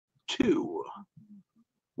two,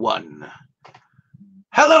 one.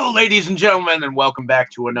 Hello, ladies and gentlemen, and welcome back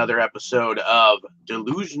to another episode of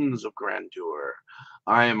Delusions of Grandeur.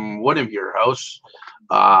 I am one of your hosts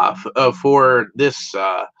for this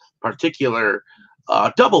particular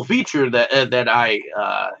double feature that I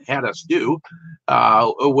had us do,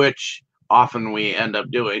 which often we end up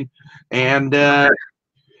doing. And I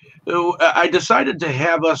decided to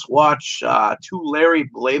have us watch two Larry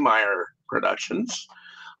Blamire productions.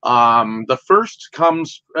 The first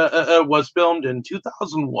was filmed in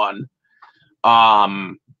 2001,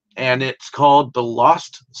 and it's called The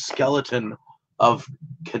Lost Skeleton of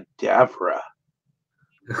Cadavra.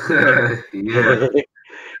 Yeah.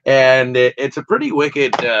 And it's a pretty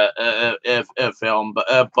wicked film,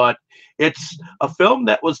 but it's a film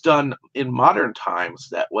that was done in modern times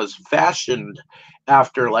that was fashioned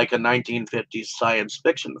after like a 1950s science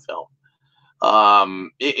fiction film.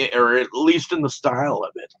 Or at least in the style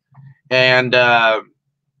of it, and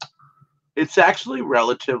it's actually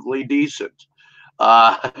relatively decent.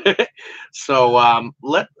 So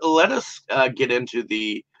let us get into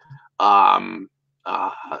the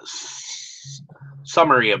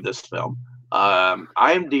summary of this film.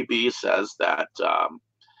 IMDb says that a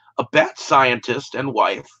bat scientist and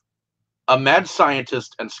wife, a mad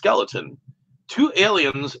scientist and skeleton, two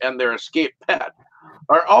aliens and their escaped pet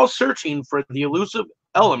are all searching for the elusive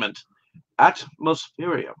element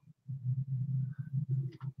atmospherium.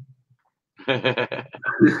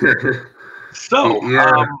 So,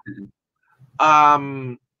 Yeah.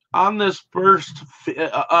 On this first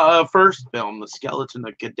film, The Skeleton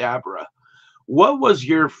of Cadavra, what was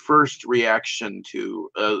your first reaction to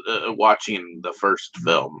watching the first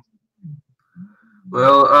film?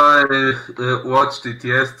 Well, I watched it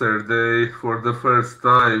yesterday for the first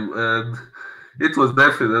time, and it was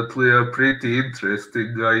definitely a pretty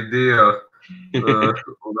interesting idea. We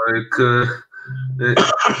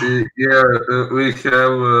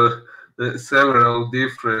have several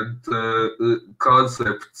different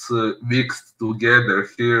concepts mixed together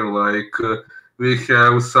here. We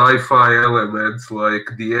have sci-fi elements like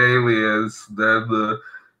the aliens, then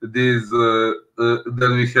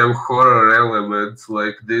we have horror elements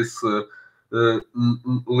like this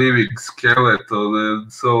living skeleton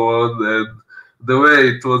and so on. And the way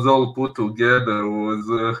it was all put together was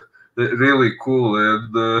really cool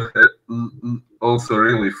and also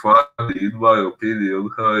really funny, in my opinion.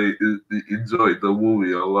 I enjoyed the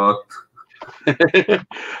movie a lot.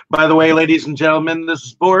 By the way, ladies and gentlemen, this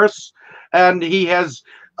is Boris, and he has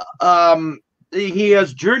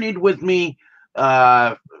journeyed with me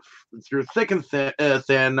through thick and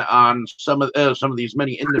thin on some of these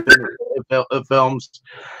many independent films.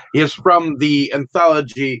 He is from the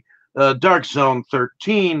anthology Dark Zone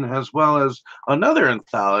 13, as well as another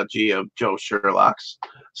anthology of Joe Sherlock's.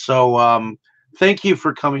 So thank you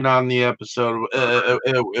for coming on the episode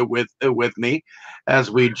with me as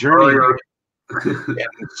we journey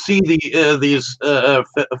and see these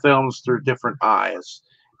films through different eyes.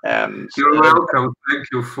 And you're welcome. Thank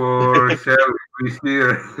you for having me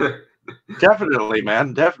here. Definitely,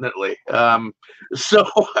 man, definitely. So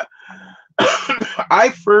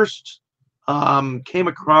I first came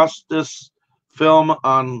across this film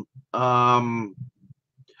on I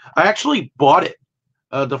actually bought it,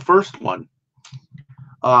 the first one,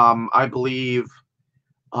 I believe,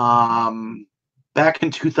 back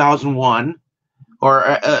in 2001, or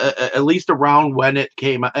at least around when it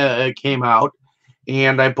came out,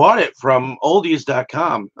 and I bought it from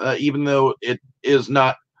oldies.com, even though it is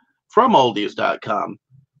not from oldies.com,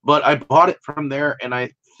 but I bought it from there, and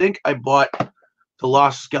I think I bought The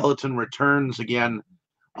Lost Skeleton Returns again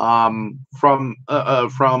from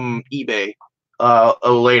eBay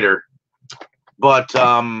later. But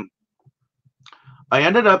I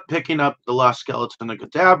ended up picking up The Lost Skeleton of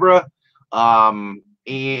Cadavra and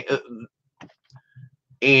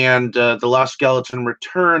The Lost Skeleton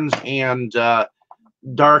Returns and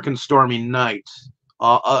Dark and Stormy Night,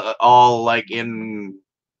 all like in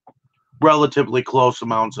relatively close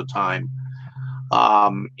amounts of time.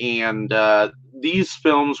 And these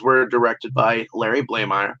films were directed by Larry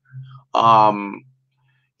Blamire.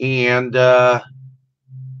 And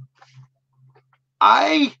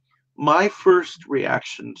my first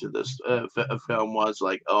reaction to this film was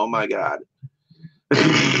like, oh my God.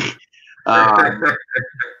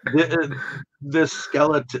 This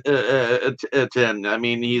skeleton, I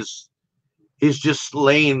mean, he's just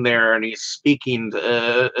laying there and he's speaking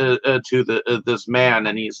to this man,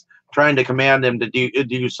 and he's trying to command him to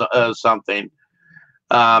do something.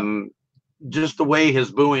 Just the way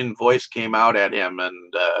his booing voice came out at him,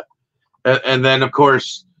 and then of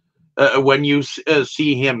course when you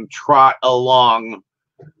see him trot along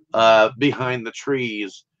behind the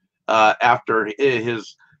trees after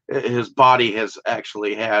his body has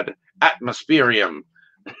actually had atmosphereum.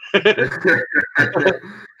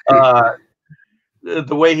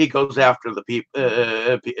 The way he goes after the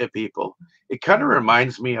people, it kind of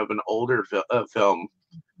reminds me of an older film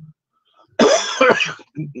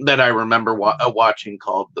that I remember watching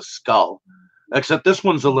called The Skull, except this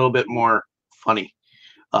one's a little bit more funny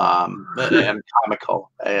and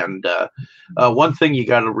comical. And one thing you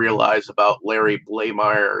got to realize about Larry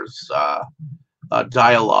Blamire's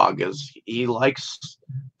dialogue is he likes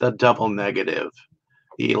the double negative.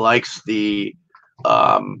 He likes the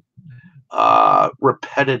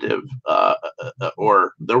repetitive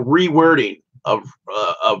or the rewording of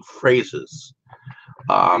phrases.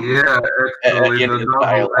 Yeah, actually, In the his double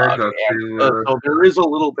dialogue. negative. And, so there is a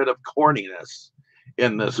little bit of corniness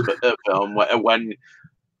in this film when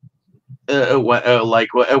it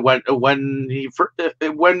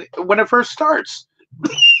first starts.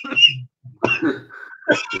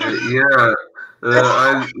 Yeah,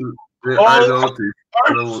 I noticed.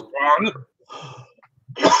 Armstrong.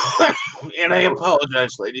 And I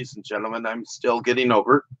apologize, ladies and gentlemen. I'm still getting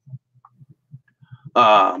over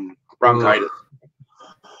bronchitis.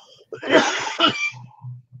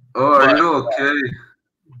 Oh, are you okay?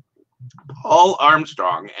 Paul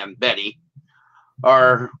Armstrong and Betty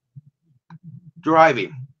are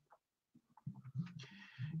driving,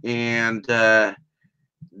 and they're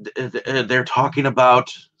talking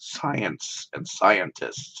about science and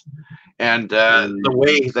scientists, and the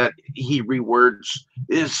way that he rewords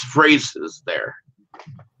his phrases there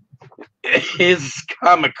is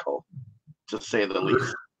comical, to say the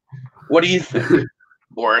least. What do you think,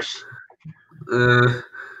 Boris? Yeah.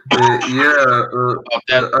 About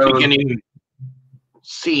that beginning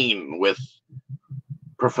scene with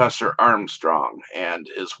Professor Armstrong and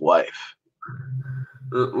his wife.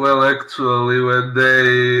 Well, actually, when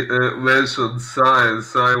they mentioned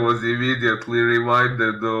science, I was immediately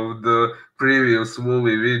reminded of the previous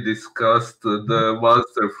movie we discussed, The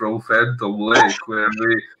Monster from Phantom Lake, where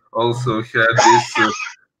we also had this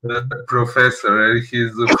professor and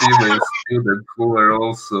his female student who were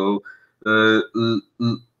also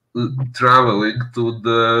traveling to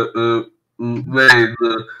the main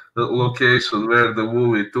location where the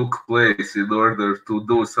movie took place in order to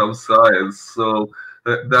do some science. So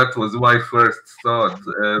that was my first thought.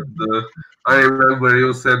 And I remember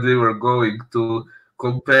you said we were going to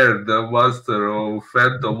compare The Master of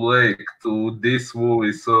Phantom Lake to this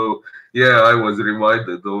movie. So yeah, I was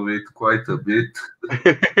reminded of it quite a bit.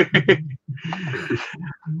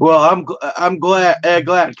 Well, I'm glad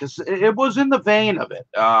because it was in the vein of it,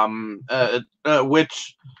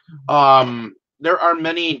 which there are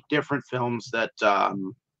many different films that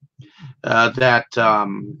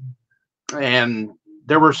and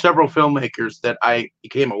there were several filmmakers that I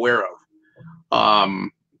became aware of,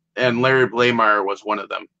 and Larry Blamire was one of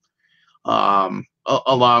them,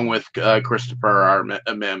 along with Christopher R.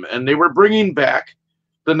 Mim, and they were bringing back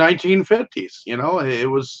the 1950s. You know, it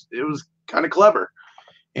was kind of clever.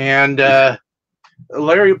 And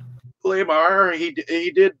Larry Blamire, he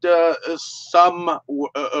did some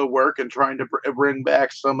work in trying to bring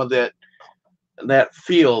back some of that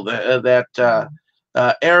feel, that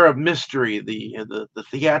air of mystery, the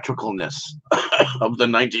theatricalness of the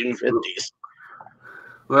 1950s.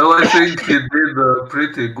 Well, I think he did a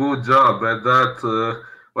pretty good job at that.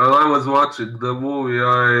 While I was watching the movie,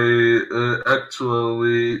 I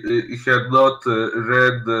actually had not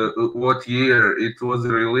read what year it was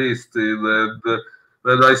released in, and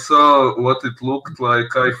when I saw what it looked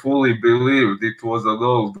like, I fully believed it was an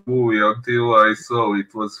old movie until I saw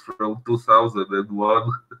it was from 2001.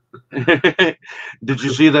 Did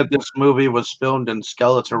you see that this movie was filmed in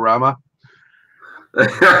Skeletorama?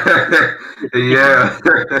 Yeah.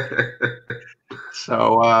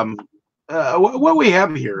 So, what we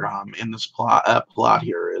have here in this plot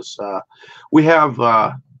here is we have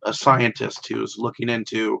a scientist who's looking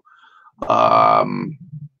into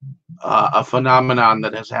a phenomenon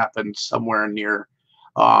that has happened somewhere near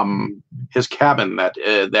his cabin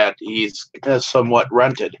that he's somewhat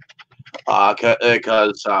rented,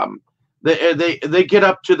 because they get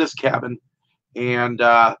up to this cabin and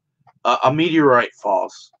a meteorite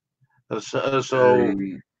falls. So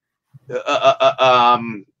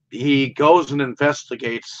he goes and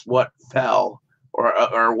investigates what fell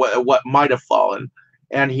or what might have fallen,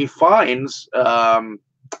 and he finds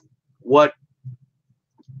what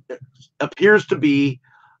appears to be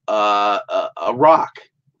a rock,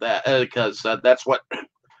 that because that's what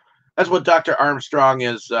Dr. Armstrong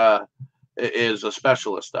is is a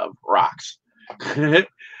specialist of rocks.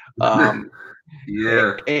 um,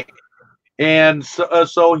 Yeah. and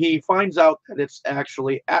so he finds out that it's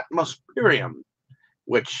actually atmospherium,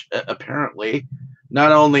 which apparently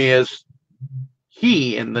not only is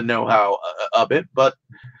he in the know-how of it, but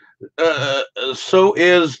so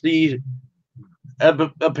is the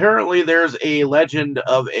apparently there's a legend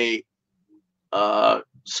of a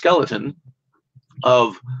skeleton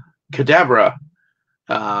of Cadavra,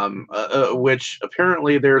 which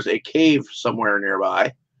apparently there's a cave somewhere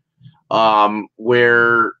nearby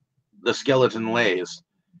where the skeleton lays.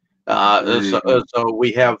 So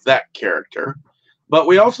we have that character, but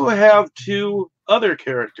we also have two other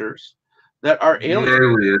characters that are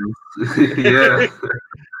aliens. Yeah.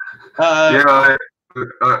 Yeah,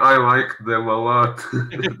 I like them a lot.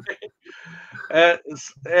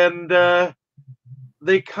 And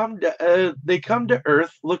they come to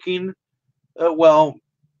Earth looking. Well,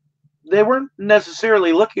 they weren't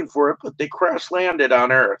necessarily looking for it, but they crash landed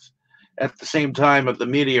on Earth at the same time of the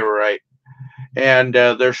meteorite, and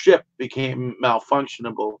their ship became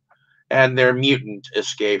malfunctionable, and their mutant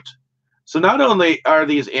escaped. So not only are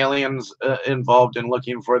these aliens involved in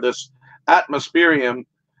looking for this atmospherium,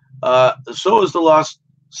 so is the lost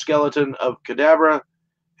skeleton of Cadavra,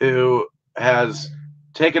 who has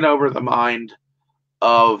taken over the mind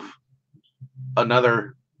of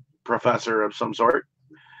another professor of some sort,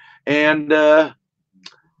 and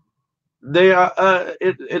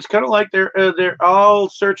it's kind of like they're all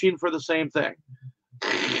searching for the same thing.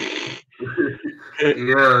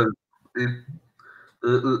 Yeah,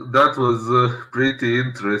 that was pretty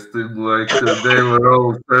interesting. Like they were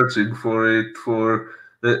all searching for it for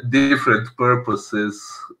different purposes,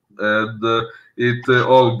 and it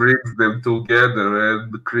all brings them together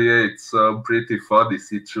and creates some pretty funny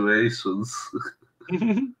situations.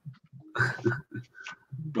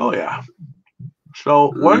 Oh yeah.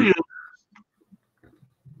 So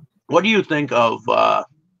what do you think of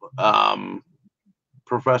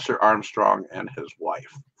Professor Armstrong and his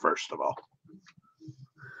wife? First of all.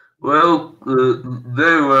 Well,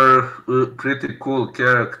 they were pretty cool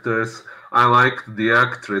characters. I liked the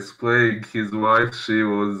actress playing his wife. She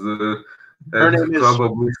was, and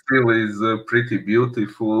probably still is, pretty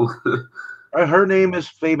beautiful. Her name is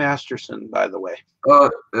Faye Masterson, by the way.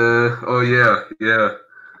 Oh yeah, yeah.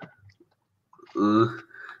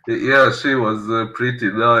 Yeah, she was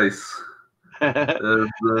pretty nice. And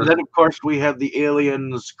then, of course, we have the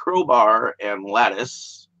aliens Crowbar and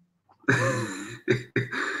Lattice.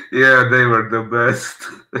 Yeah, they were the best.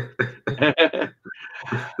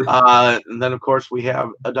 And then, of course, we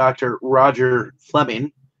have a Dr. Roger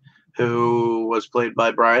Fleming, who was played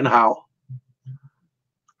by Brian Howe.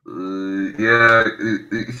 Yeah,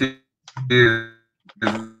 he is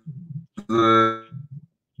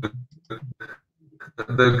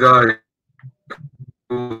the guy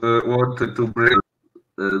who wanted to bring,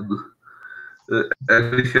 and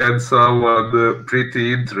we had someone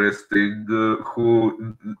pretty interesting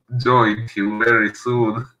who joined him very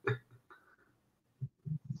soon.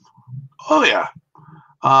 Oh yeah.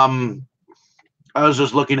 I was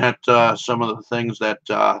just looking at some of the things that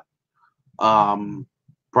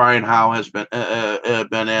Brian Howe has been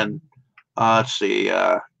in. Let's see,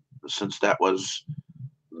 since that was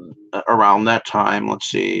around that time. Let's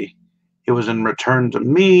see, he was in Return to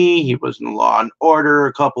Me. He was in Law and Order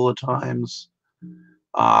a couple of times.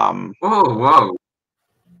 Oh wow!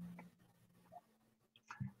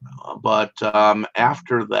 But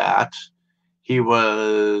after that, he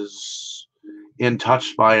was in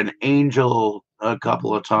Touched by an Angel a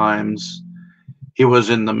couple of times. He was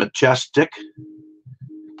in The Majestic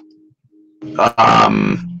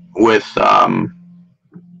with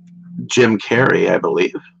Jim Carrey, I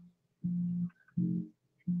believe.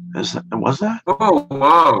 Was that? Oh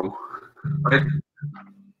wow!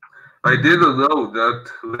 I didn't know that.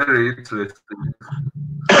 Very interesting.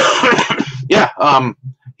 Yeah.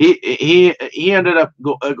 He ended up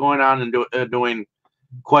going on and doing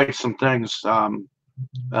quite some things.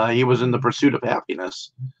 He was in The Pursuit of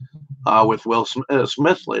Happiness with Will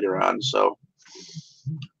Smith later on. So,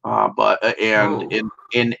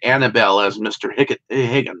 in Annabelle as Mr.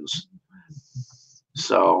 Higgins.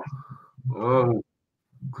 So. Oh.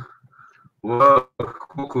 Wow,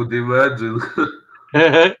 who could imagine?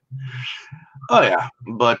 Oh yeah,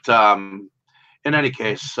 but in any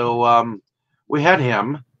case, so we had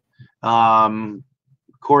him. Of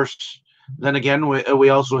course, then again, we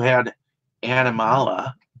also had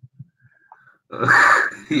Animala.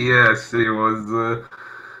 Yeah, she was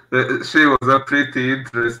a pretty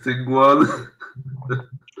interesting one.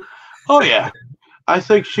 Oh yeah, I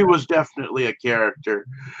think she was definitely a character.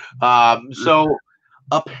 So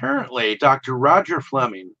apparently, Dr. Roger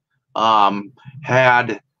Fleming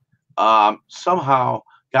had somehow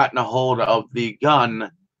gotten a hold of the gun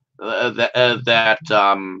that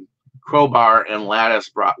Crowbar and Lattice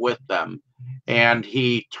brought with them, and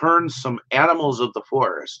he turned some animals of the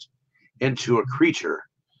forest into a creature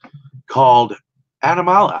called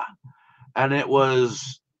Animala, and it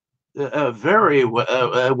was a very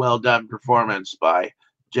well done performance by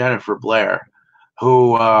Jennifer Blair,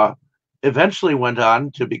 who eventually went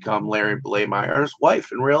on to become Larry Blamire's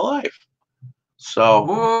wife in real life. So,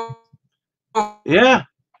 Whoa. yeah,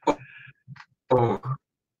 Oh,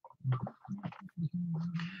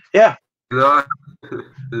 yeah. that,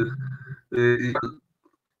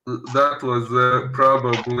 that was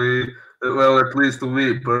probably, well, at least to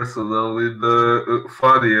me personally, the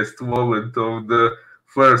funniest moment of the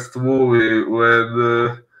first movie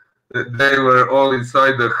when they were all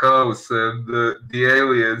inside the house and the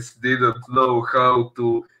aliens didn't know how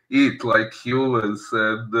to eat like humans.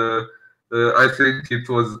 And I think it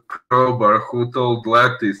was Crowbar who told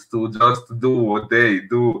Lattice to just do what they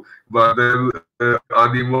do. But then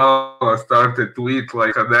Animal started to eat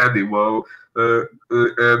like an animal. And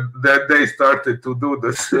then they started to do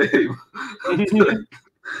the same.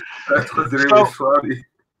 That was really funny.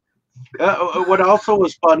 What also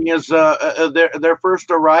was funny is their first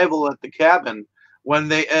arrival at the cabin when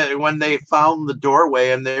they found the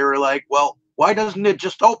doorway and they were like, "Well, why doesn't it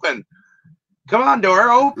just open? Come on,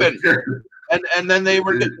 door, open!" And then they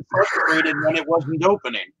were getting frustrated when it wasn't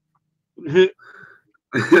opening.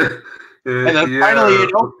 And then finally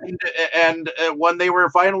it opened, and when they were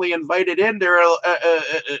finally invited in, there,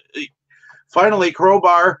 finally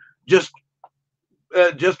Crowbar just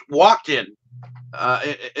walked in,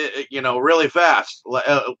 really fast,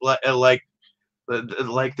 like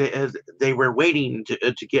they were waiting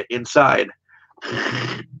to get inside.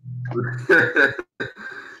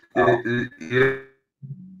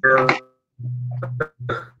 Yeah.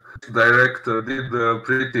 Director did a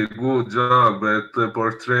pretty good job at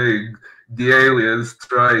portraying the aliens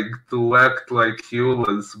trying to act like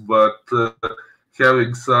humans, but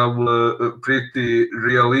having some pretty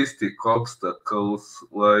realistic obstacles,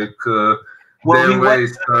 like their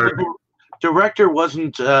ways are. The director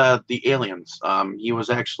wasn't the aliens. He was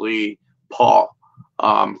actually Paul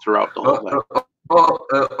throughout the whole thing.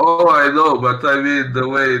 I know, but I mean the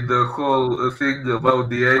way the whole thing about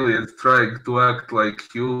the aliens trying to act like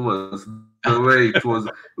humans, the way it was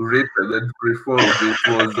written and performed, it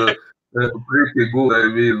was pretty good. I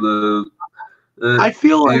mean, I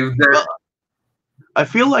feel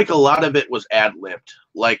like a lot of it was ad-libbed.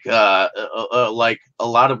 Like a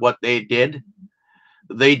lot of what they did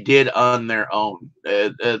on their own.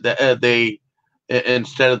 They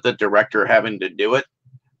instead of the director having to do it,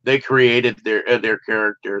 they created their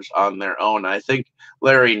characters on their own. I think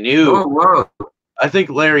Larry knew. Oh wow! I think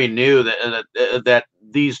Larry knew that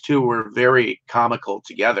these two were very comical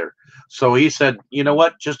together. So he said, "You know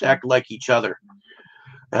what? Just act like each other."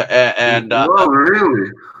 Oh really?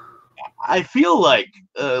 I feel like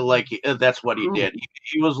that's what he did.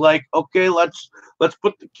 He was like, "Okay, let's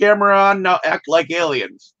put the camera on now. Act like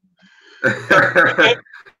aliens."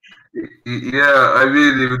 Yeah, I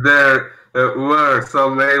mean, if there were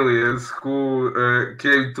some aliens who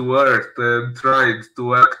came to Earth and tried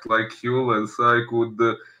to act like humans, I could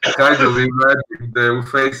kind of imagine them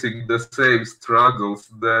facing the same struggles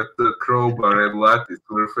that Crowbar and Lattice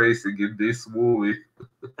were facing in this movie.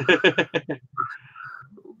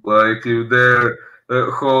 Like, if their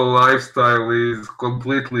whole lifestyle is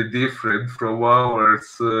completely different from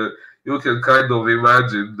ours, you can kind of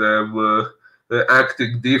imagine them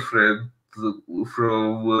acting different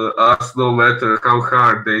from us. No matter how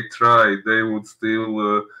hard they try, they would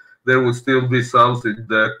still there would still be something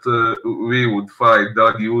that we would find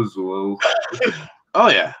unusual. Oh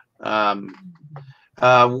yeah.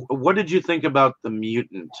 What did you think about the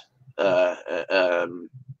mutant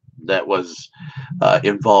that was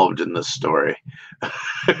involved in this story?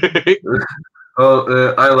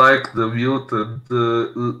 I like the mutant.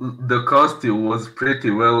 The costume was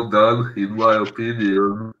pretty well done, in my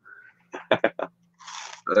opinion.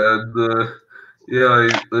 And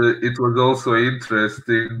it was also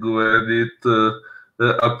interesting when it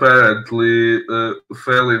apparently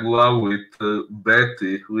fell in love with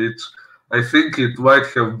Betty, which I think it might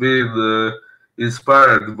have been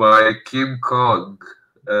inspired by King Kong.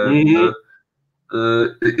 And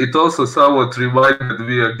it also somewhat reminded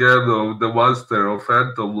me again of the monster of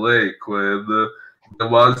Phantom Lake, when the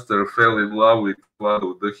monster fell in love with one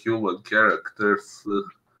of the human characters.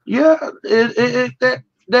 Yeah,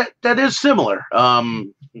 that is similar.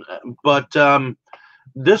 But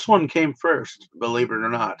this one came first, believe it or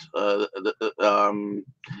not.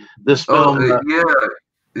 This Oh, film,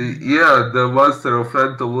 yeah, The Master of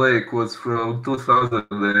Phantom Lake was from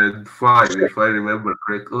 2005, if I remember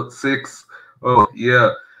correctly. Oh, six. Oh,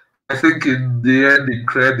 yeah. I think in the ending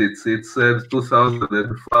credits it said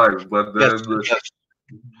 2005, but yes, then yes,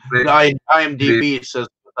 maybe IMDb says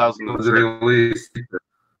it was 2006. released.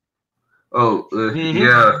 Oh, Hmm.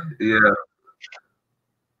 yeah, yeah.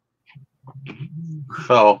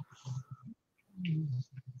 So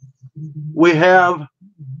we have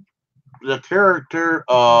the character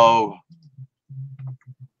of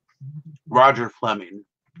Roger Fleming,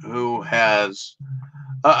 who has,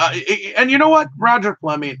 and you know what, Roger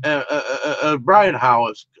Fleming, Brian Howe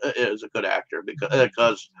is a good actor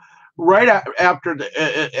because right after after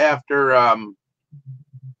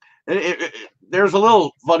there's a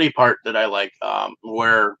little funny part that I like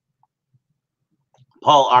where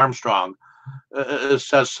Paul Armstrong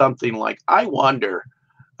says something like, "I wonder."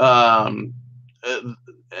 Um,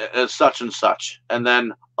 Such and such, and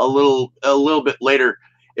then a little bit later,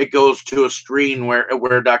 it goes to a screen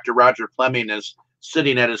where Dr. Roger Fleming is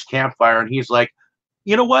sitting at his campfire, and he's like,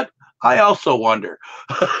 you know what? I also wonder.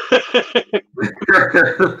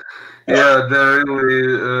 Yeah, there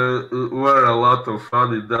really were a lot of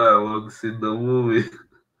funny dialogues in the movie.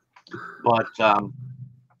 But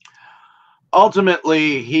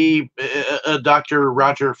ultimately, Dr.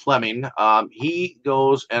 Roger Fleming, he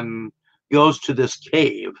goes to this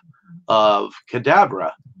cave of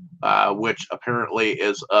Cadavra, which apparently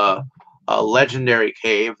is a legendary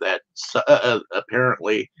cave that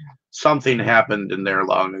apparently something happened in there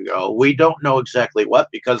long ago. We don't know exactly what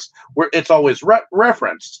because it's always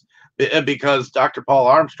referenced because Dr. Paul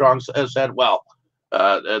Armstrong said, well,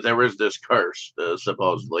 there is this curse,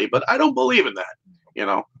 supposedly, but I don't believe in that, you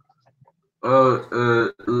know.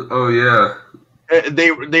 Oh yeah.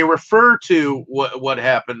 They refer to what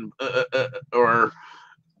happened or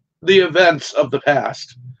the events of the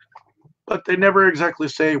past, but they never exactly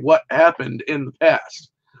say what happened in the past.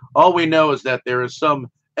 All we know is that there is some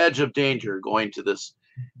edge of danger going to this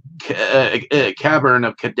cavern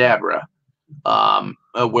of Cadabra,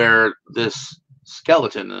 where this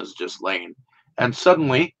skeleton is just laying, and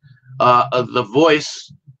suddenly,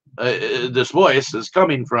 this voice is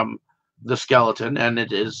coming from the skeleton, and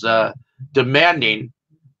it is demanding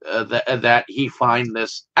that he find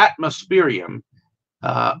this atmosphereum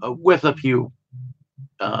with a few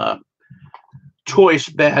uh, choice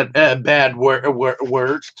bad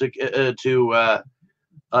words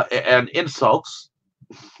and insults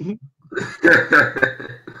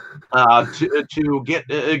to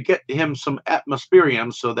get him some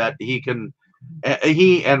atmosphereum so that he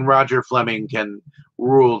and Roger Fleming can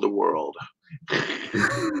rule the world.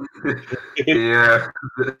 Yeah.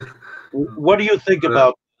 What do you think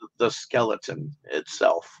about the skeleton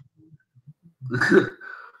itself?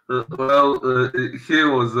 Well, he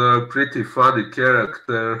was a pretty funny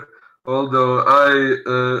character, although I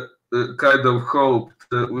kind of hoped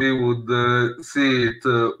we would see it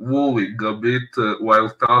wooing a bit while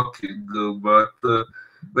talking, but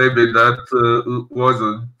maybe that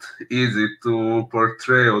wasn't easy to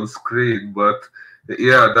portray on screen. But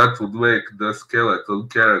yeah, that would make the skeleton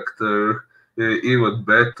character even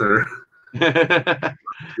better.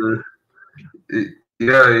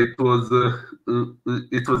 Yeah, it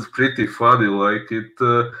was pretty funny. Like it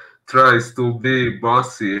tries to be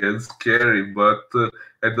bossy and scary, but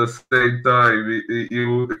at the same time,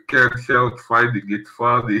 you can't help finding it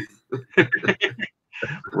funny.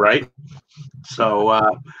 Right. So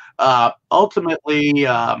ultimately,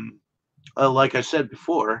 like I said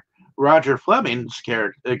before, Roger Fleming's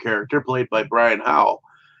character, played by Brian Howell,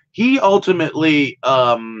 he ultimately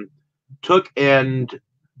took and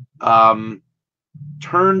um,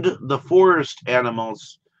 turned the forest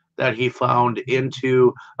animals that he found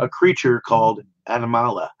into a creature called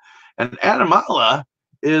Animala. And Animala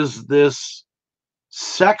is this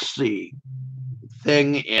sexy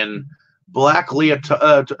thing in black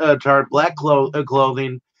leotard, black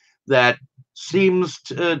clothing that seems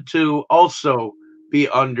to also be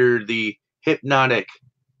under the hypnotic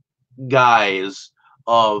guise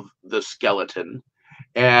of the skeleton.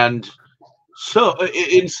 And so,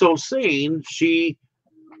 in so saying, she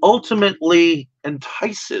ultimately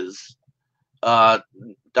entices uh,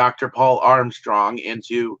 Dr. Paul Armstrong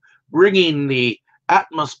into bringing the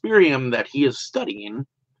atmosphereum that he is studying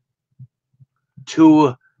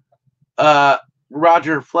to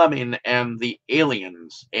Roger Fleming and the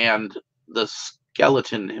aliens and the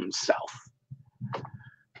skeleton himself.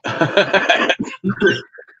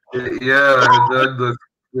 Yeah, and then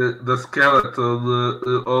the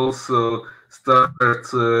skeleton also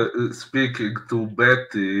starts speaking to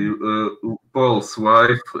Betty, Paul's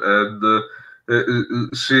wife, and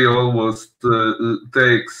she almost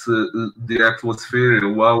takes the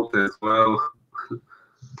atmosphere out as well.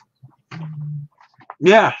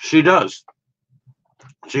 Yeah, she does.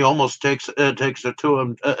 She almost takes it to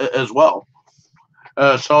him as well.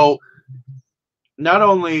 So not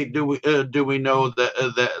only do we know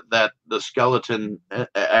that the skeleton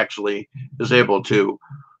actually is able to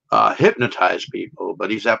hypnotize people, but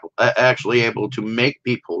he's actually able to make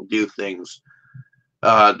people do things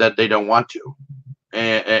that they don't want to.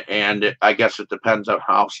 And I guess it depends on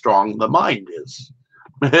how strong the mind is.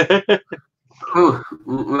 Oh,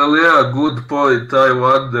 well, yeah, good point. I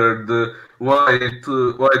wondered why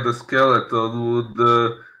the skeleton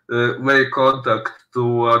would make contact to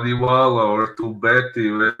Animala or to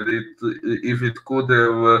Betty when if it could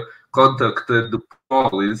have contacted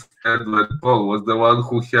Paul instead, when Paul was the one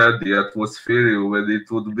who had the atmosphere, when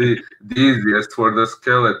it would be the easiest for the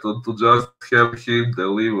skeleton to just have him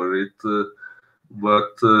deliver it.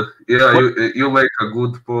 But yeah, what you make a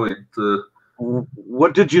good point.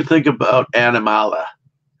 what did you think about Animala?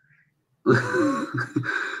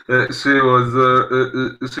 She was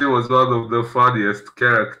one of the funniest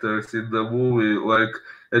characters in the movie. Like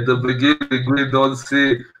at the beginning, we don't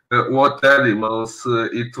see what animals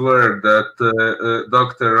it were that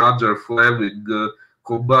Dr. Roger Fleming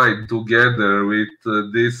combined together with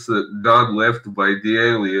this gun left by the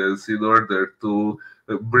aliens in order to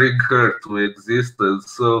bring her to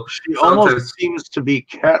existence. So She almost sometimes, seems to be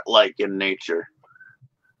cat-like in nature.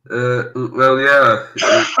 well, yeah.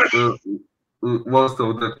 Most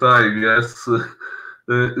of the time, yes.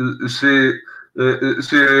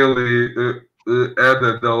 She really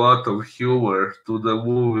added a lot of humor to the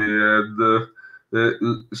movie,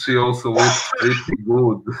 and she also looks pretty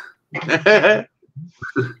good.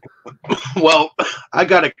 Well, I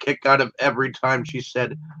got a kick out of every time she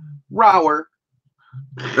said "rower,"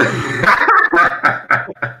 and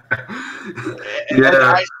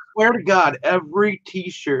Yeah. I swear to God, every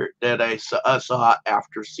T-shirt that I saw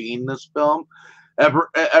after seeing this film,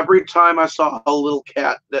 every time I saw a little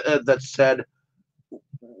cat that said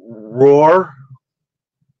 "roar"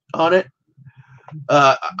 on it,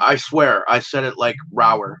 I swear I said it like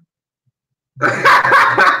 "rower."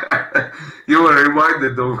 You were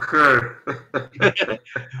reminded of her.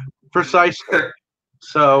 Precisely.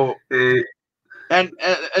 So, Eh, and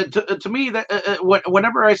to me, that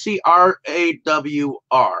whenever I see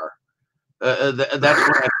RAWR, that's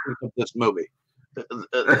when I think of this movie.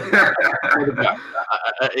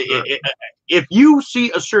 If you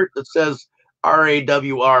see a shirt that says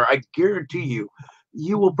RAWR, I guarantee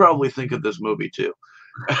you will probably think of this movie too.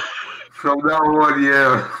 From now on,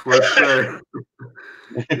 yeah, for sure.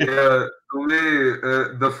 Yeah, to me,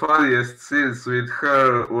 the funniest scenes with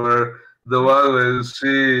her were the one when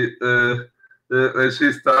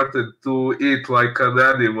she started to eat like an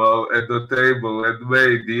animal at the table and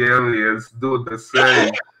made the aliens do the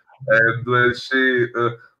same. And when she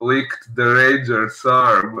licked the ranger's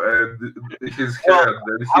arm and his Well, hand,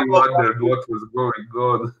 and how he about wondered what was going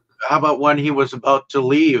on. how about when he was about to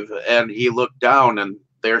leave and he looked down and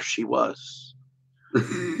there she was.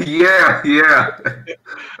 Yeah, yeah,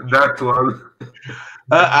 that one.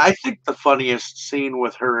 I think the funniest scene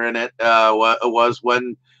with her in it was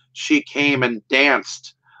when she came and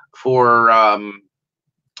danced for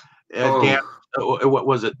dance. Oh, What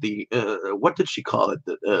was it? What did she call it?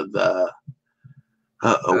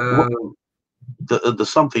 What, uh, the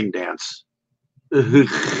something dance. yeah,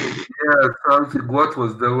 something. What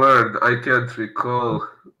was the word? I can't recall.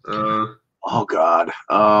 Oh God.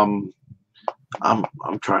 I'm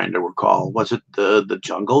trying to recall. Was it the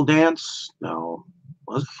jungle dance? No.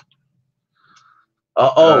 Was it? It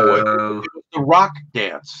Uh, was the rock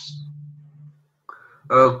dance.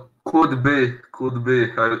 could be, could be.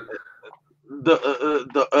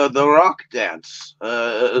 The rock dance.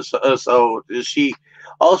 So she,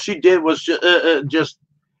 all she did was just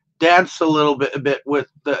dance a bit with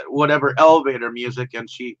whatever elevator music, and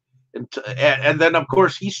then of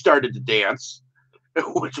course he started to dance,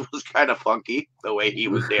 which was kind of funky the way he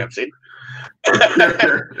was dancing.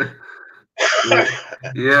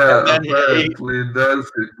 Yeah, And then apparently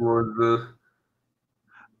dancing was.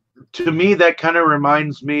 to me, that kind of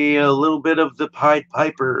reminds me a little bit of the Pied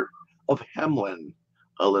Piper of Hamelin,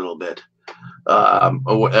 a little bit,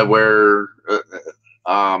 where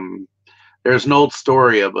there's an old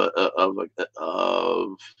story of a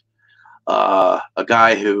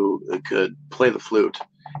guy who could play the flute,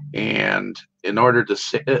 and in order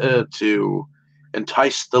to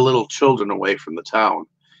entice the little children away from the town,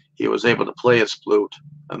 he was able to play his flute,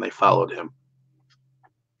 and they followed him.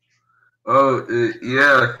 Oh,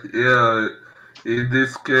 yeah, yeah. In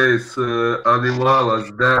this case,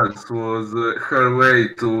 Animala's dance was her way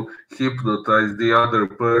to hypnotize the other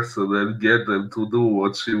person and get them to do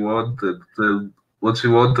what she wanted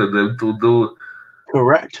them to do.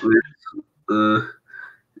 Correct. Uh,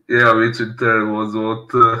 yeah, which in turn was what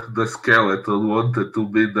the skeleton wanted to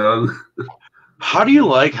be done. How do you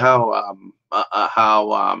like how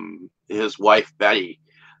his wife Betty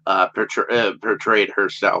portrayed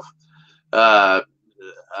herself? Uh,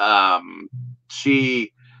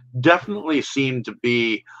 she definitely seemed to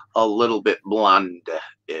be a little bit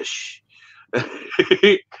blonde-ish, Uh,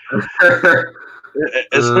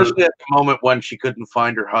 especially at the moment when she couldn't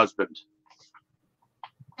find her husband.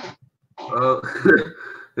 Uh,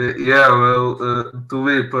 yeah, well, to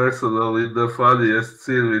me personally, the funniest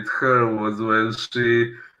scene with her was when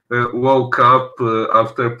she woke up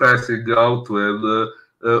after passing out when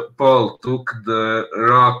Paul took the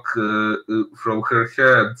rock from her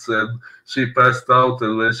hands and she passed out,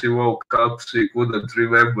 and when she woke up, she couldn't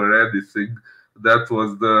remember anything. That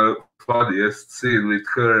was the funniest scene with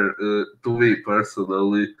her, to me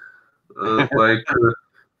personally. Like,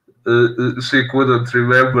 she couldn't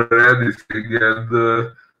remember anything, and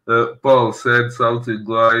Paul said something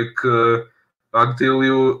like, "Until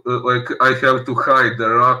you like, I have to hide the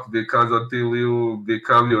rock because until you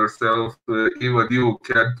become yourself, even you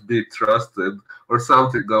can't be trusted," or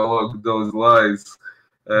something along those lines.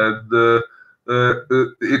 And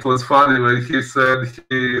it was funny when he said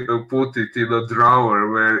he put it in a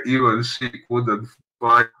drawer where even she couldn't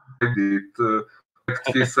find it.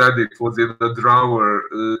 He said it was in the drawer,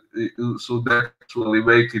 it should actually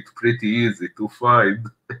make it pretty easy to find.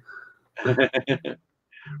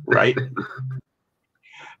 Right?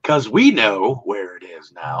 Because we know where it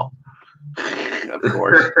is now. Of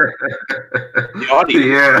course, the audience.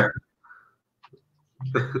 Yeah.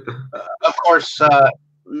 Of course,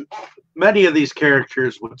 many of these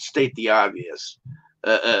characters would state the obvious.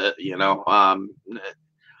 You know,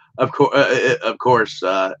 of course,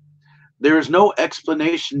 there is no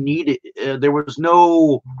explanation needed. There was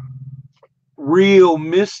no real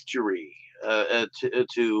mystery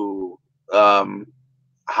to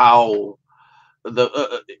how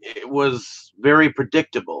it was very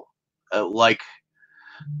predictable. Like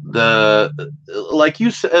like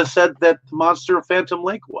you said that the monster of Phantom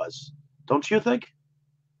Lake was, don't you think?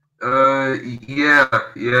 Yeah,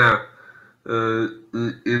 yeah.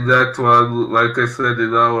 In that one, like I said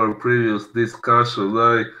in our previous discussion,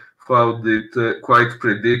 I found it quite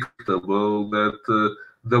predictable that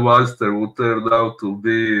the monster would turn out to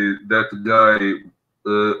be that guy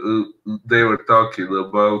they were talking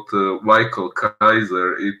about, Michael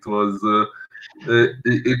Kaiser. It was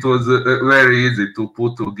very easy to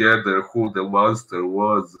put together who the monster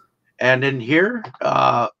was. And in here,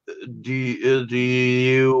 do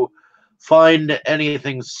you find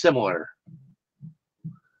anything similar?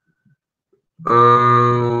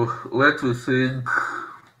 Let me think.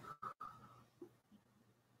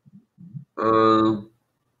 Uh,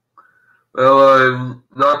 well, I'm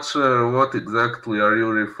not sure what exactly are you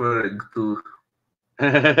referring to.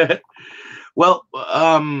 Well,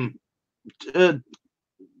 uh,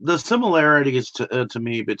 the similarities to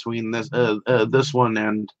me between this one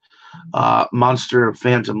and Monster of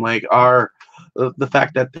Phantom Lake are the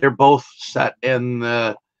fact that they're both set in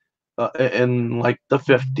like the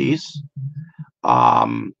 50s.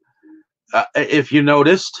 Um, if you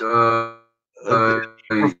noticed, Uh,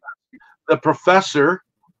 the, the professor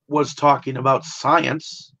was talking about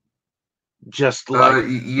science, just like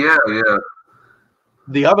yeah, yeah.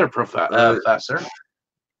 the other Uh, professor.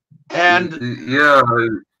 And yeah,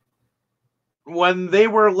 when they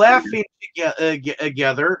were laughing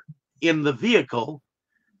together in the vehicle,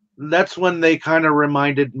 that's when they kind of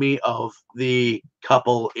reminded me of the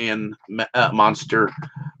couple in Monster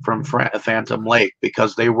from Phantom Lake,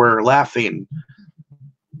 because they were laughing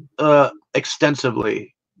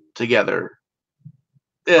extensively together.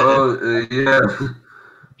 oh, yeah.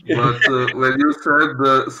 But when you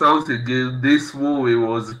said something in this movie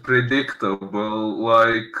was predictable,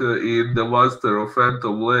 like in The Master of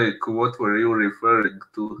Phantom Lake, what were you referring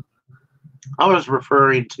to? I was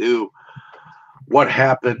referring to what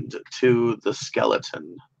happened to the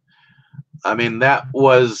skeleton. I mean, that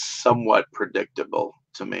was somewhat predictable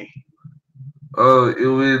to me. Oh,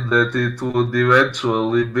 you mean that it would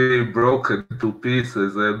eventually be broken to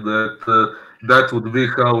pieces and that that would be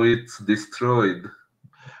how it's destroyed?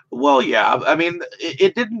 Well, yeah, I mean,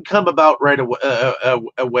 it didn't come about right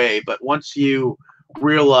away, but once you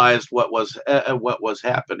realized what was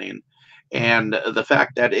happening, and the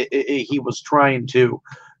fact that he was trying to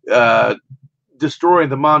uh, destroy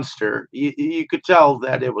the monster, you could tell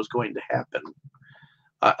that it was going to happen.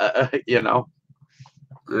 You know,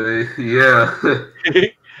 Yeah.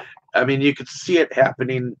 I mean, you could see it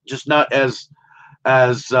happening, just not as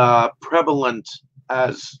prevalent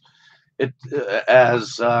as it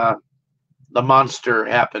as the monster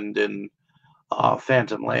happened in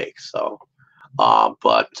Phantom Lake. So,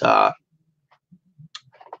 but I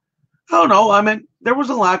don't know. I mean, there was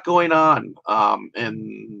a lot going on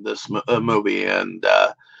in this movie, and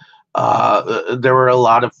there were a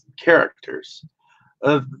lot of characters.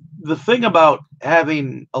 Uh, the thing about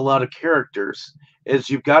having a lot of characters is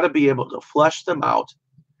you've got to be able to flesh them out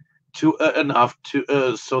to enough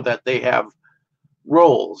to so that they have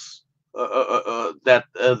roles that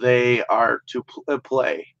they are to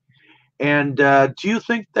play. And do you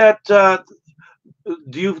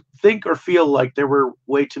think or feel like there were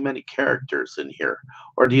way too many characters in here,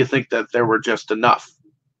 or do you think that there were just enough?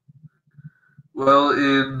 Well,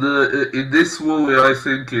 in this movie, I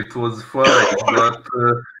think it was fine, but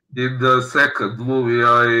in the second movie,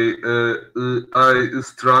 I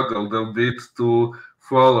struggled a bit to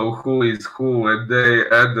follow who is who, and they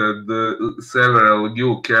added several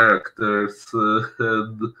new characters,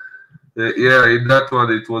 and yeah, in that one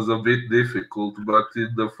it was a bit difficult, but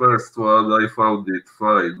in the first one, I found it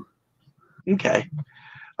fine. Okay.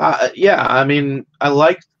 Yeah, I mean, I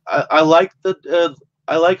like the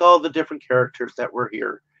I like all the different characters that were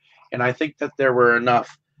here, and I think that there were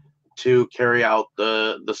enough to carry out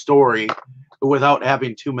the story without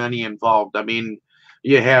having too many involved. I mean,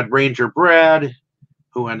 you had Ranger Brad,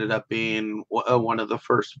 who ended up being one of the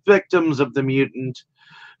first victims of the mutant.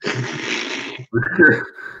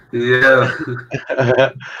 Yeah.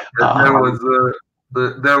 And um,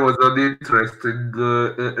 there was an interesting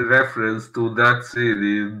reference to that scene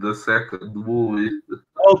in the second movie.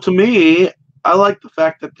 well, to me, I like the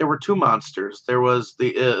fact that there were two monsters. There was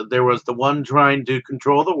the one trying to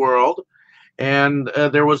control the world, and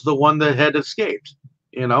there was the one that had escaped.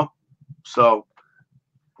 You know, so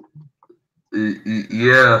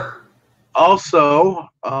Yeah. also,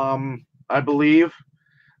 I believe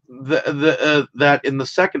that in the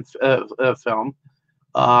second film,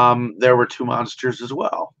 there were two monsters as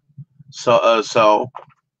well. So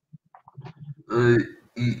Uh,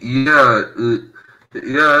 yeah.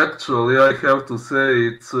 Yeah. Actually, I have to say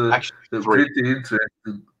it's actually three. pretty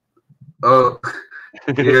interesting. Oh,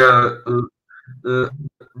 yeah. Uh,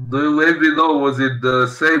 do you maybe know was it the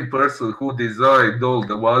same person who designed all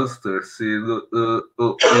the monsters in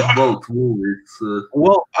both movies?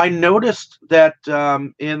 Well, I noticed that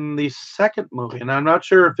in the second movie, and I'm not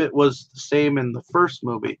sure if it was the same in the first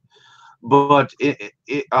movie, but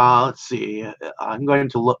let's see. I'm going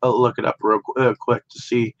to look it up real quick to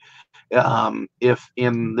see if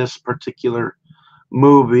in this particular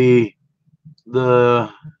movie, the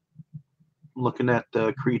looking at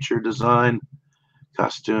the creature design,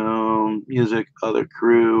 costume, music, other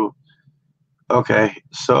crew. Okay,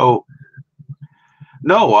 so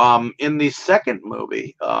no, in the second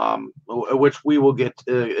movie, which we will get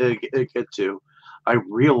to, I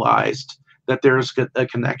realized that there's a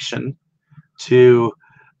connection to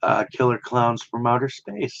Killer Clowns from Outer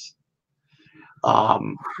Space. Oh,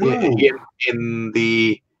 In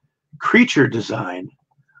the creature design,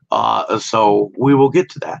 so we will get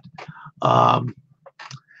to that. Um,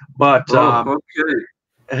 but oh,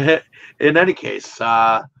 okay. in any case,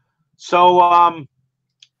 so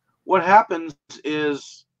what happens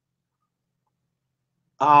is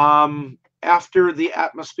after the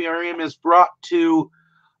atmospherium is brought to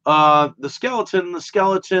the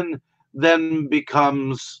skeleton then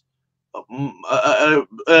becomes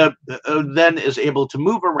then is able to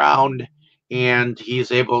move around, and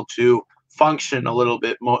he's able to function a little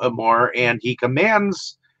bit more, and he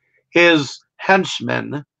commands his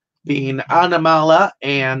henchmen, being Animala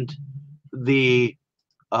and the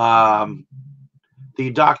um, the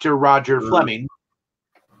Dr. Roger Uh, Fleming,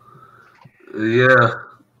 yeah.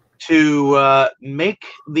 to make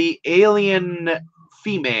the alien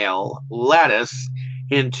female Lattice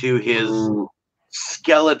into his Oh,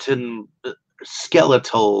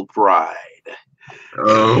 skeletal bride.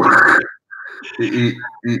 oh.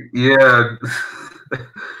 Yeah.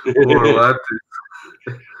 Poor Latin.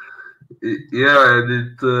 Yeah,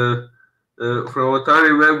 and from what I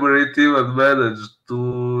remember, it even managed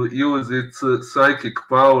to use its psychic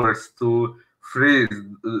powers to freeze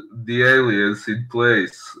the aliens in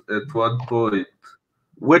place at one point.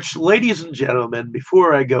 Which, ladies and gentlemen,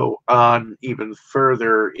 before I go on even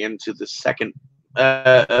further into the second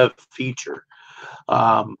feature,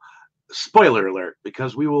 um, spoiler alert,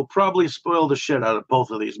 because we will probably spoil the shit out of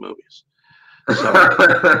both of these movies.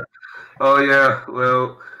 So, Oh yeah,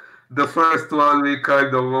 well, the first one we kind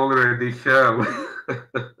of already have.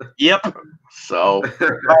 yep. So,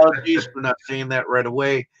 apologies for not saying that right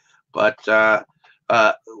away, but uh,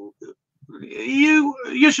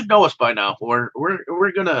 you should know us by now. We're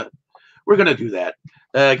gonna do that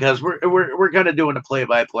because we're gonna doing a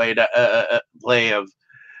play-by-play play of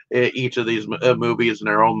each of these movies in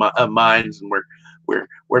our own minds, and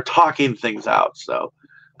we're talking things out. So,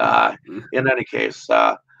 in any case,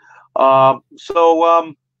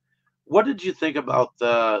 what did you think about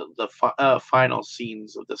the final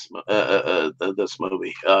scenes of this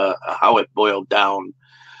movie? How it boiled down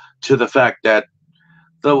to the fact that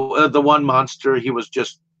the one monster, he was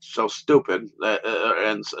just so stupid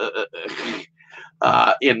and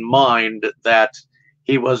in mind that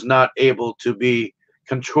he was not able to be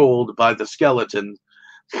controlled by the skeleton.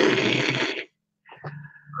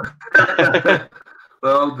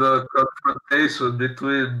 Well, the confrontation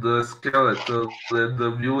between the skeleton and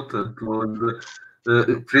the mutant was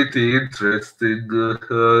pretty interesting.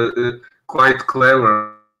 Quite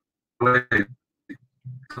clever way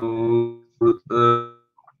to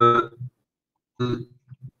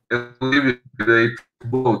eliminate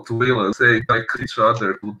both villains, saying like each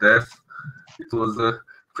other to death. It was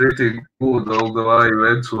pretty good, although I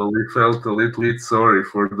eventually felt a little bit sorry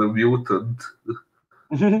for the mutant.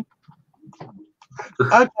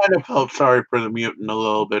 I kind of felt sorry for the mutant a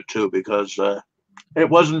little bit too, because it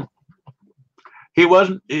wasn't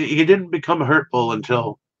he didn't become hurtful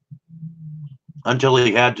until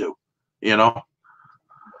he had to, you know.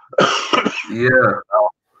 Yeah.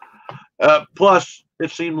 Plus,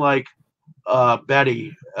 it seemed like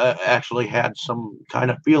Betty actually had some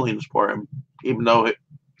kind of feelings for him, even though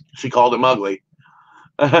she called him ugly.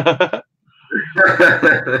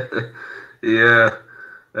 Yeah,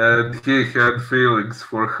 and he had feelings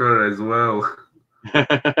for her as well.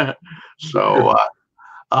 So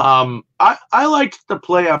I liked the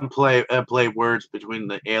play words between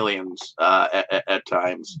the aliens at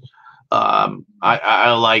times.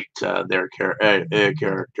 I liked their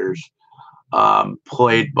characters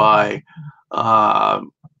played by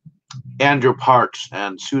Andrew Parks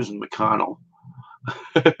and Susan McConnell.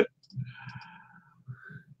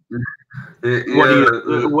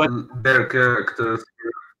 Their characters.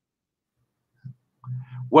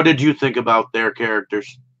 What did you think about their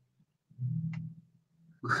characters?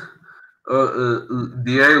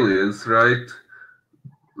 The aliens, right?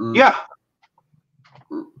 Yeah.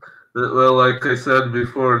 Well, like I said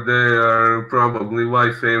before, they are probably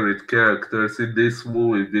my favorite characters in this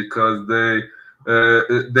movie because they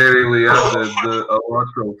really added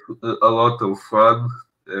a lot of fun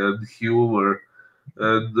and humor,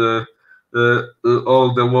 and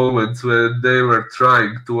all the moments when they were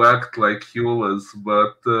trying to act like humans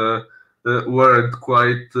but weren't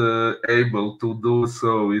quite able to do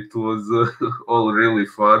so. It was all really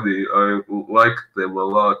funny. I liked them a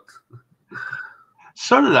lot.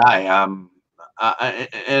 So did I.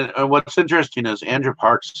 And what's interesting is Andrew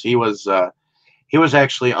Parks. He was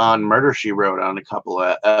actually on Murder She Wrote on a couple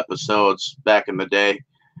of episodes back in the day.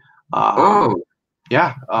 Oh,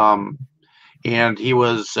 Yeah. And he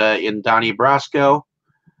was in Donnie Brasco.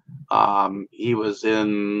 He was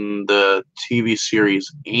in the TV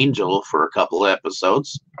series Angel for a couple of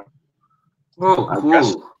episodes. oh,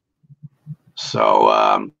 cool.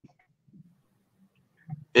 So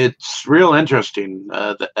it's real interesting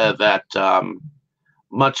that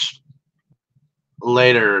much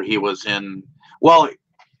later he was in. Well,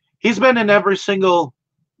 he's been in every single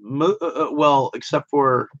well, except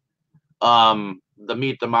for the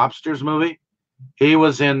Meet the Mobsters movie. He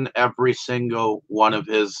was in every single one of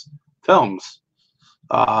his films.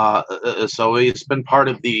 So he's been part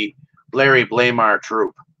of the Larry Blamire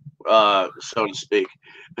troupe, so to speak.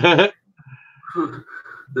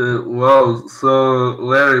 Wow, so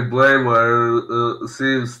Larry Blamire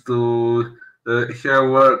seems to have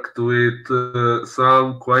worked with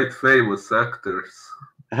some quite famous actors.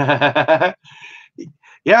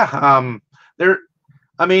 Yeah, there.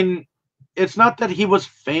 I mean, it's not that he was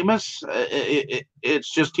famous.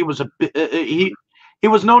 It's just he was he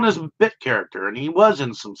was known as a bit character, and he was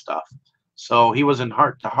in some stuff. So he was in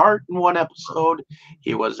Heart to Heart in one episode.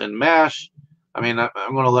 He was in MASH. I mean,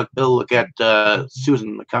 I'm going to look at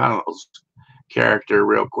Susan McConnell's character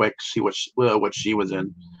real quick, see what she was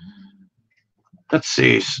in. Let's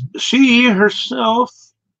see. She herself.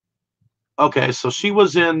 Okay, so she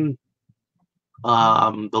was in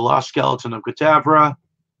The Lost Skeleton of Cadavra.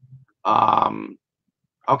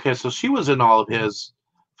 Okay, so she was in all of his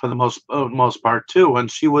for the most part too,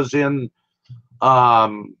 and she was in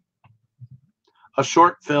um, a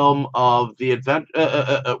short film of the Adventures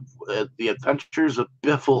of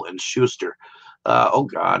Biffle and Schuster. Oh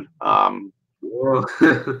God, Well,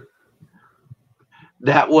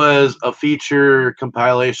 that was a feature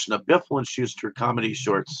compilation of Biffle and Schuster comedy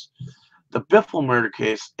shorts. The Biffle Murder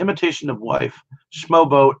Case, Imitation of Wife,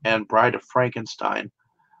 Schmoboat, and Bride of Frankenstein.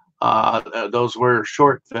 Those were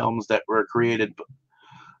short films that were created.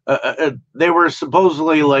 They were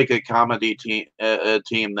supposedly like a comedy team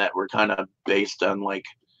that were kind of based on like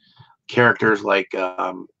characters like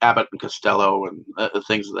Abbott and Costello and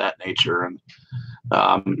things of that nature. And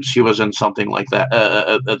she was in something like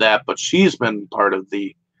that. But she's been part of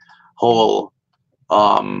the whole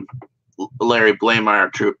um, Larry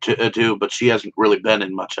Blamire troupe too. But she hasn't really been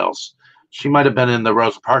in much else. She might have been in the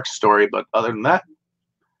Rosa Parks story, but other than that,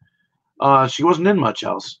 she wasn't in much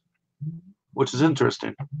else, which is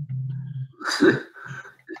interesting.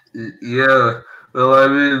 yeah. Well, I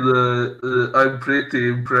mean, I'm pretty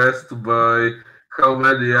impressed by how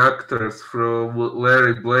many actors from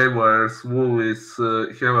Larry Blamire's movies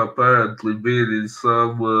have apparently been in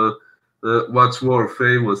some much more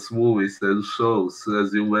famous movies and shows,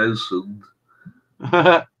 as you mentioned.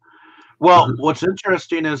 Well, what's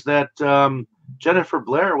interesting is that Jennifer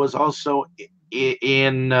Blair was also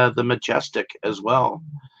in The Majestic as well.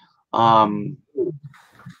 Um,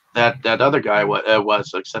 that other guy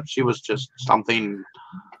was, except she was just something.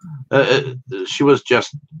 She was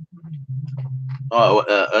just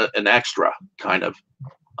an extra kind of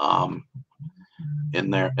um,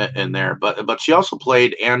 in there. But she also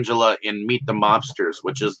played Angela in Meet the Mobsters,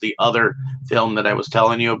 which is the other film that I was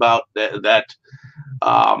telling you about. That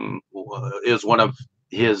is one of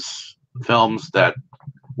his films that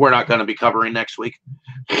we're not going to be covering next week.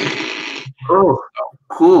 Oh,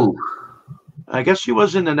 cool. I guess she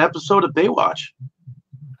was in an episode of Baywatch.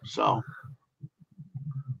 So.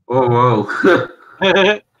 Oh,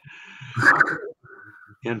 wow.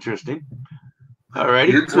 Interesting.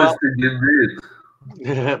 Alrighty. Interesting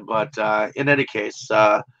indeed. But in any case,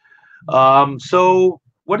 so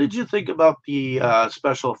what did you think about the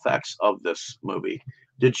special effects of this movie?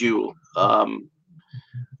 Did you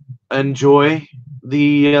enjoy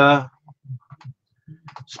the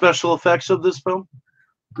special effects of this film?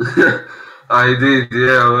 I did,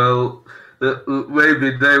 yeah. Well,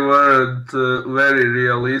 maybe they weren't very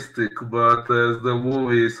realistic, but as the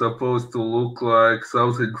movie is supposed to look like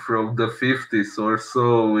something from the 50s or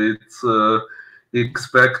so, it's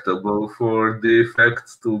expectable for the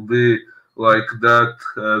effects to be like that.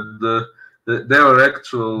 And they were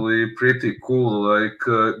actually pretty cool. Like,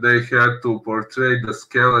 they had to portray the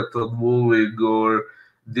skeleton moving or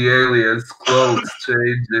the aliens' clothes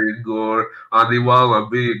changing or Animala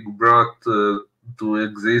being brought to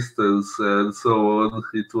existence and so on.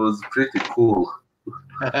 It was pretty cool.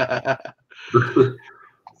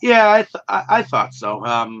 Yeah, I thought so.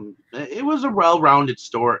 It was a well-rounded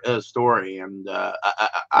story, and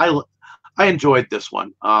I enjoyed this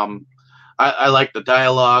one. I like the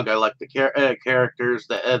dialogue. I like the characters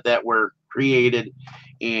that were created,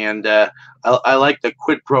 and I like the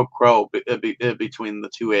quid pro quo between the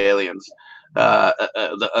two aliens.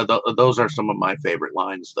 Those are some of my favorite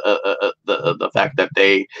lines. The fact that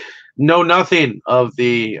they know nothing of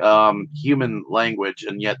the human language,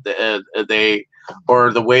 and yet they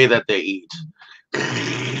or the way that they eat.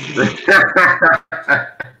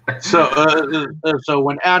 So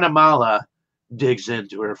when Animala digs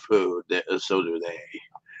into her food, so do they.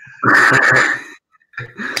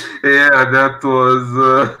 Yeah, that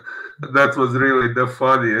was really the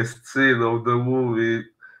funniest scene of the movie,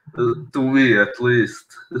 to me at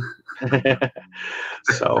least.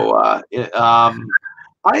 So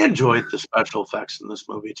I enjoyed the special effects in this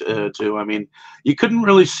movie too. I mean, you couldn't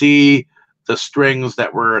really see the strings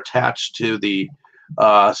that were attached to the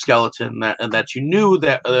skeleton that you knew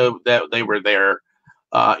that they were there.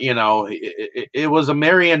 It was a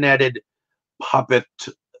marionetted puppet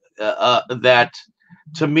that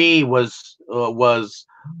to me was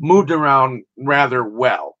moved around rather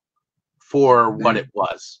well for what it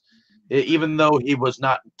was. Even though he was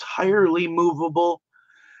not entirely movable,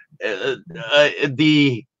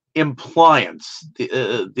 the impliance,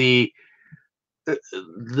 the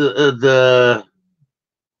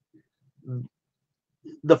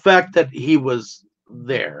fact that he was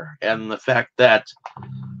there, and the fact that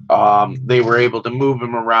they were able to move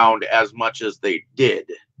him around as much as they did,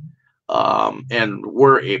 and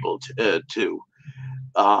were able to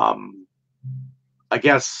I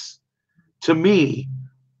guess to me,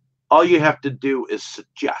 all you have to do is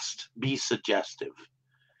be suggestive.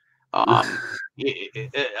 Um,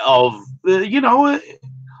 of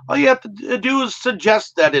all you have to do is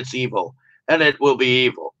suggest that it's evil, and it will be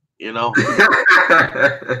evil. I,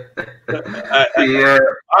 Yeah,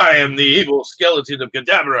 I am the evil skeleton of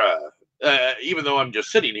Cadavra. Even though I'm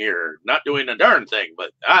just sitting here not doing a darn thing,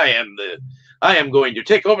 but I am going to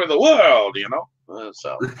take over the world.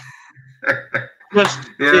 So just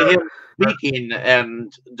yeah. him speaking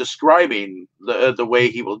and describing the way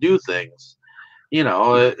he will do things,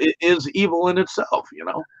 it is evil in itself.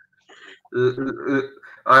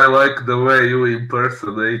 I like the way you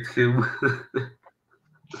impersonate him.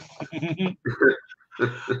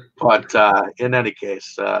 But in any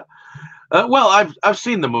case, well, I've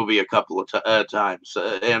seen the movie a couple of times,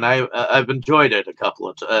 and I've enjoyed it a couple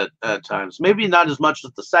of times. Maybe not as much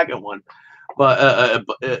as the second one, but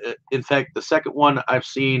in fact, the second one I've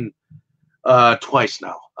seen twice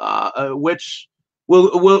now, which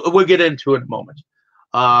we'll get into in a moment.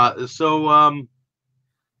 So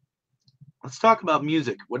let's talk about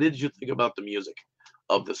music. What did you think about the music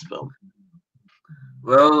of this film?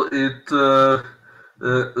 Well, the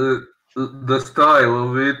style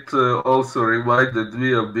of it also reminded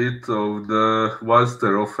me a bit of the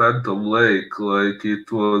Monster of Phantom Lake. Like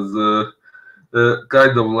it was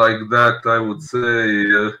kind of like that, I would say.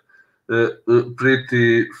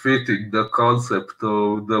 Pretty fitting the concept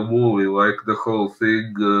of the movie, like the whole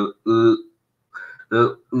thing.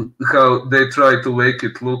 How they try to make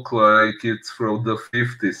it look like it's from the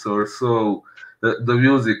 50s or so. The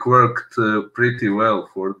music worked pretty well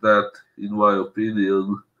for that, in my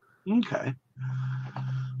opinion. Okay.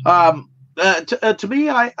 To me,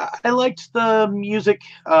 I liked the music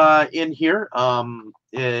in here.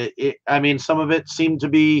 I mean, some of it seemed to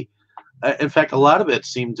be, in fact, a lot of it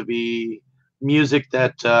seemed to be music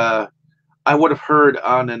that I would have heard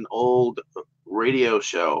on an old radio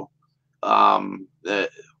show. To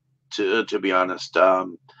be honest,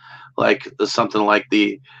 like something like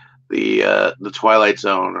the Twilight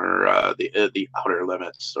Zone or the Outer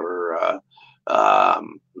Limits or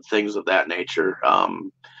things of that nature.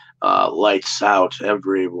 Lights out,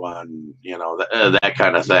 everyone, that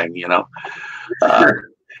kind of thing. Uh,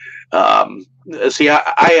 See,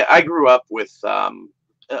 I grew up with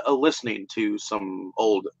listening to some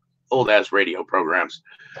old ass radio programs,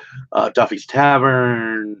 Duffy's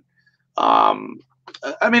Tavern. Um,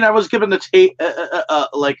 I mean, I was given the tape,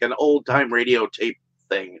 like an old time radio tape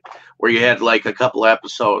thing, where you had like a couple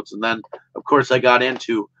episodes, and then of course I got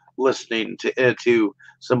into listening to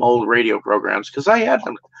some old radio programs because I had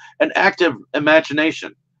an active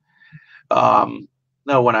imagination.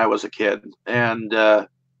 No, when I was a kid, and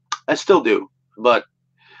I still do, but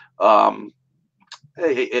um,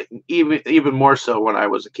 even more so when I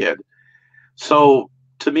was a kid. So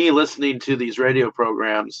to me, listening to these radio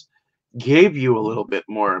programs gave you a little bit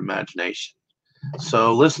more imagination.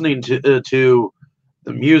 So listening to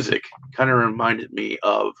the music kind of reminded me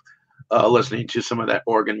of listening to some of that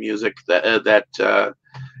organ music that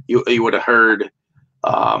you would have heard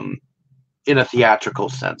um, in a theatrical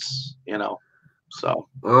sense. So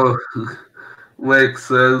Oh, makes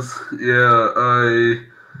sense. Yeah,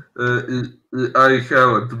 uh, I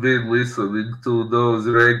haven't been listening to those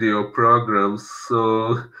radio programs,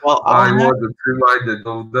 so well, I wasn't reminded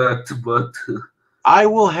of that. But I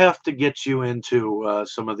will have to get you into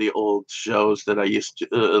some of the old shows that I used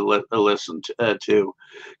to listen to,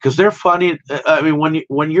 because they're funny. I mean,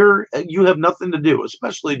 you have nothing to do,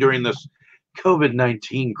 especially during this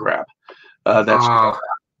COVID-19 crap. That's oh,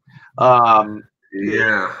 um,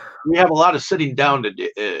 yeah. we have a lot of sitting down to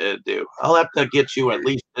do. I'll have to get you at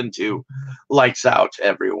least into Lights Out,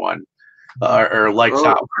 everyone, or Lights Oh,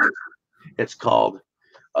 Out. It's called.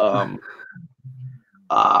 Um,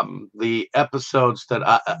 the episodes that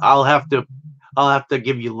I'll have to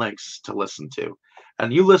give you links to listen to,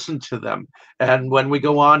 and you listen to them. And when we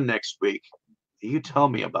go on next week, you tell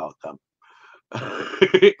me about them.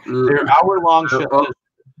 They're hour long shows. oh,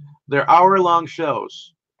 They're hour long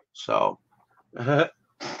shows. So, well,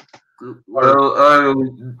 I'll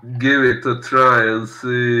give it a try and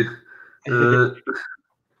see. Uh,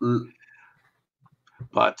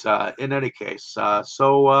 but in any case,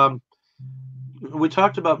 so we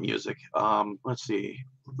talked about music. Let's see.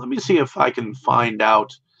 Let me see if I can find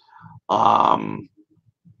out um,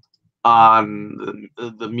 on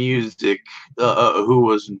the music who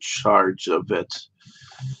was in charge of it.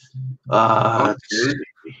 Let's okay. see.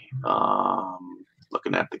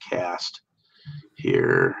 Looking at the cast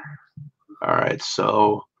here. All right,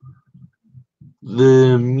 so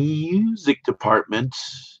the music department,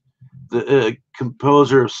 the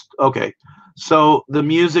composer. Okay, so the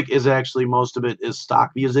music is actually most of it is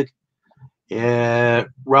stock music.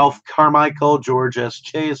 Ralph Carmichael, George S.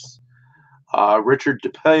 Chase, Richard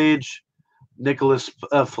DePage, Nicholas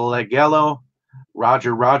Flagello,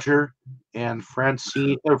 Roger, and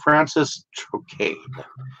Francis Trocane.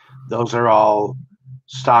 Those are all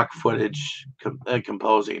stock footage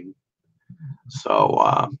composing.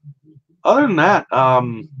 So other than that,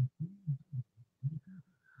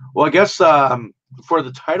 well, I guess for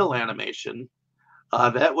the title animation,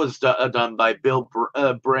 that was done by Bill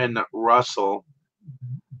Bryn Russell,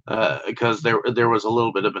 because there was a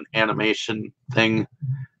little bit of an animation thing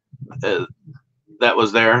that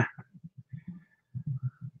was there.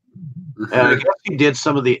 And I guess he did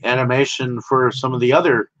some of the animation for some of the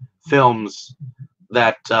other films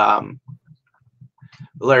that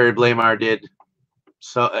Larry Blamire did.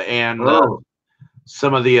 So and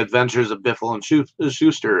some of the Adventures of Biffle and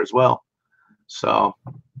Schuster as well. So.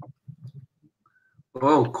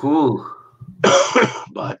 Oh, cool.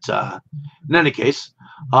 But in any case,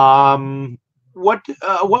 what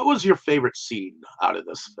was your favorite scene out of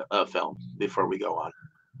this film before we go on?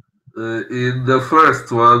 In the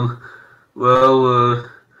first one, well,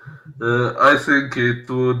 I think it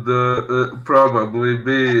would probably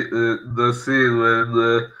be the scene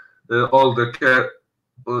when all the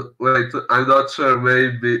wait, I'm not sure.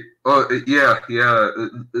 Maybe. Oh, yeah.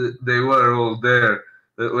 They were all there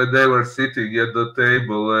when they were sitting at the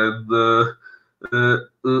table, and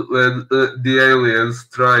when the aliens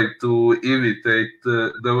tried to imitate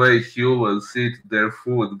the way humans eat their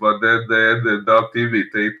food, but then they ended up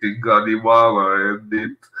imitating Guatemala, and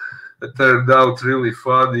it turned out really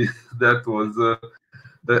funny. That was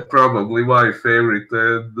probably my favorite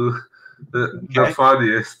and the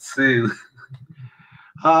funniest scene.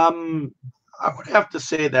 I would have to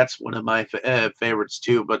say that's one of my favorites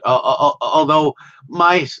too. But although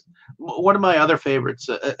one of my other favorites,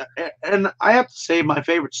 and I have to say my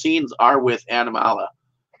favorite scenes are with Animala.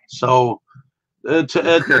 So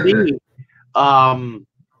to me,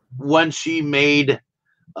 when she made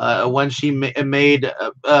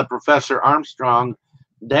Professor Armstrong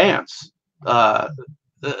dance, all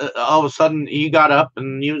of a sudden he got up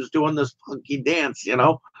and he was doing this funky dance,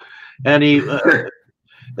 and he.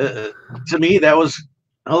 To me, that was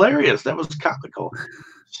hilarious. That was comical.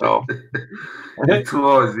 So it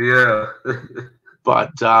was, yeah.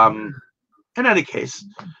 But in any case,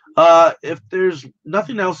 if there's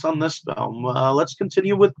nothing else on this film, let's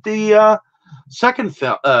continue with the second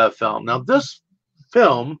film. Now, this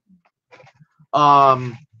film,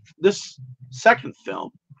 this second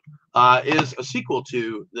film, is a sequel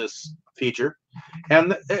to this feature.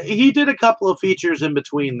 And he did a couple of features in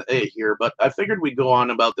between here, but I figured we'd go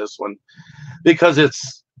on about this one because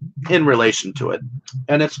it's in relation to it.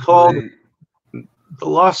 And it's called The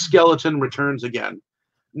Lost Skeleton Returns Again.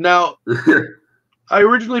 Now, I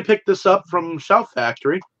originally picked this up from Shout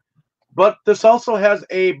Factory, but this also has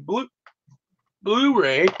a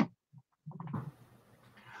Blu-ray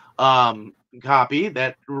copy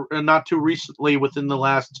that not too recently, within the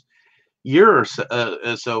last year or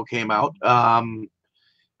so came out,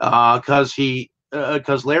 because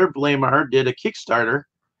Larry Blamire did a Kickstarter,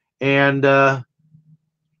 and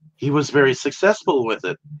he was very successful with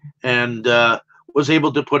it, and was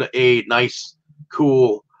able to put a nice,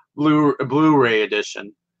 cool Blu-ray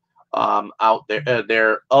edition out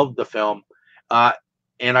there of the film,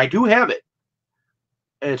 and I do have it.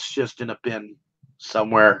 It's just in a bin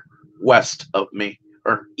somewhere west of me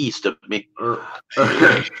or east of me.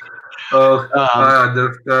 I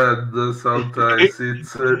understand. Sometimes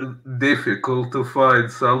it's difficult to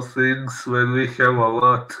find some things when we have a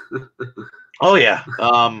lot. Oh yeah,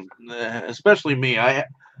 especially me. I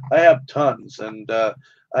have tons, and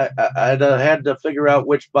I had to figure out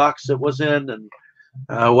which box it was in and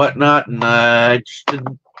whatnot, and I just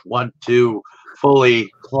didn't want to fully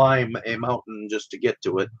climb a mountain just to get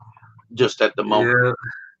to it, just at the moment. Yeah.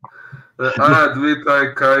 I admit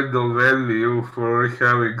I kind of envy you for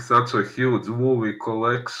having such a huge movie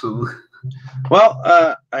collection. Well,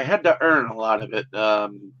 I had to earn a lot of it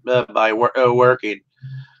by working.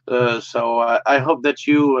 So I hope that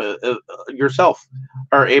you yourself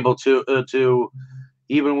are able to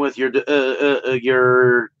even with your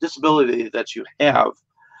disability that you have,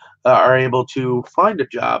 are able to find a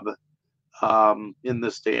job in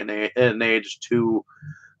this day and age to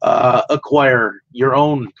acquire your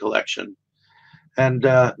own collection, and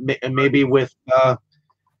maybe with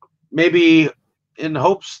maybe in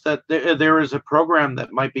hopes that there is a program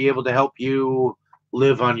that might be able to help you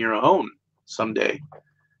live on your own someday.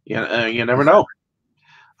 You never know.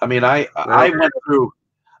 I mean, I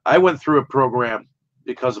went through a program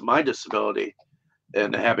because of my disability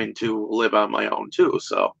and having to live on my own too.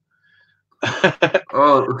 So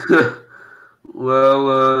Oh,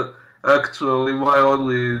 well, actually, my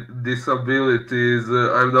only disability is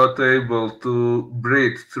I'm not able to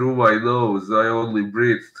breathe through my nose. I only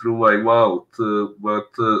breathe through my mouth, but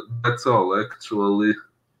that's all, actually.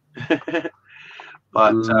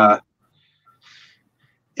 But Uh,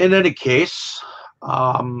 in any case,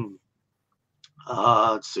 um,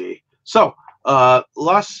 let's see. So, the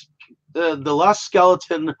Lost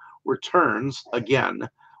Skeleton Returns again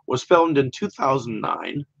was filmed in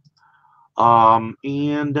 2009.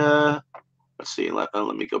 And let's see. Let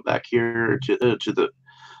me go back here to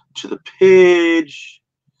the page.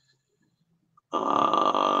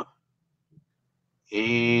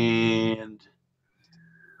 And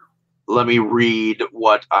let me read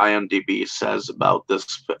what IMDb says about this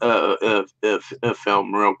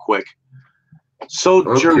film real quick. So,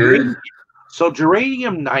 okay.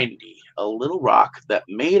 Geranium 90, a little rock that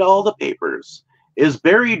made all the papers, is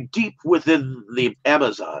buried deep within the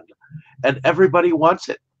Amazon, and everybody wants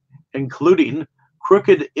it, including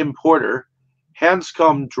crooked importer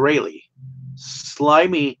Hanscom Draley,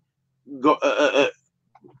 slimy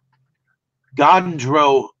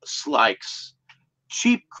Gondro Slikes,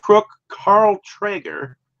 cheap crook Carl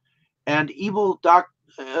Traeger, and evil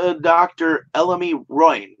Dr. Ellamy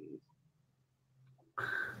Royne.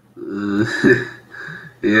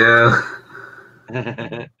 Yeah.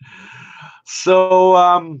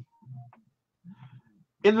 So,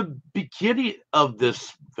 in the beginning of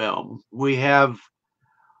this film, we have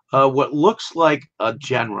what looks like a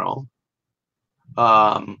general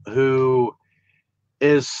who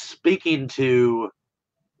is speaking to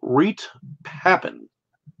Reet Pappen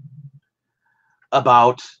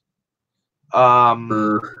about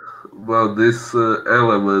Uh, well, this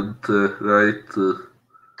element, right?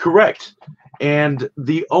 correct, and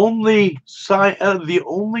the only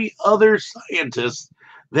other scientist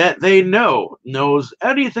that they knows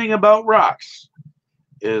anything about rocks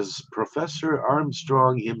is Professor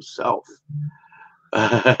Armstrong himself,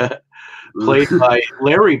 played by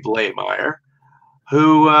Larry Blamire,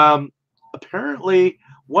 who apparently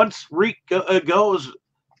once Reek goes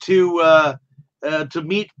to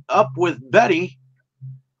meet up with Betty,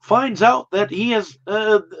 finds out that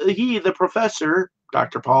the professor,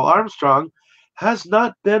 Dr. Paul Armstrong, has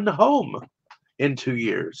not been home in 2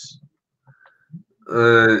 years.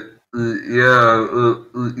 Yeah,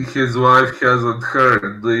 his wife hasn't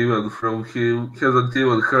heard even from him, hasn't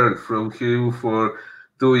even heard from him for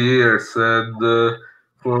 2 years, and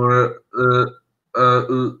for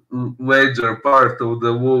a major part of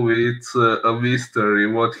the movie, it's a mystery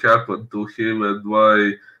what happened to him and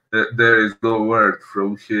why there is no word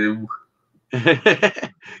from him.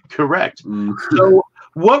 Correct. Mm. So,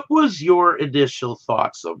 what was your initial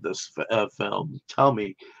thoughts of this film? Tell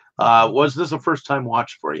me, was this a first time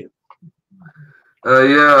watch for you?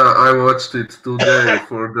 Yeah, I watched it today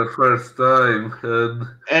for the first time, and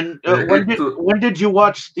And it when did you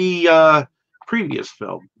watch the previous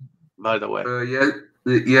film? By the way, yeah,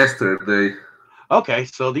 yesterday. okay,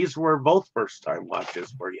 so these were both first time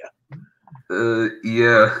watches for you.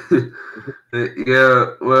 Yeah,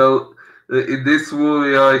 yeah. Well, in this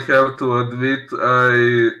movie, I have to admit,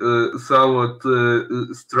 I somewhat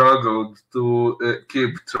struggled to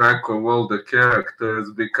keep track of all the characters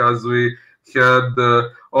because we had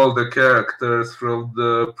all the characters from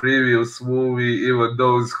the previous movie, even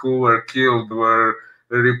those who were killed were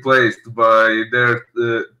replaced by their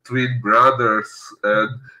twin brothers,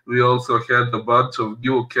 and we also had a bunch of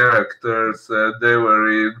new characters, and they were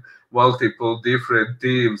in multiple different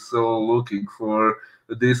teams, so looking for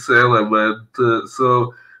this element.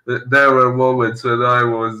 There were moments when I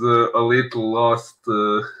was a little lost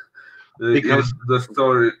in Because the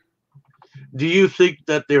story. do you think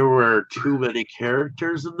that there were too many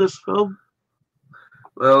characters in this film?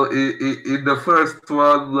 Well, in the first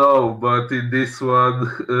one, no, but in this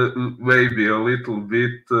one, maybe a little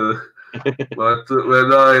bit. But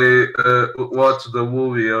when I watch the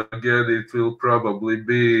movie again, it will probably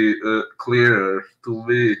be clearer to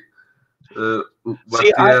me. Uh, See, but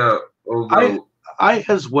yeah, I, although I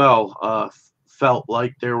as well felt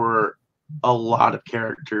like there were a lot of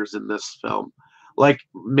characters in this film. Like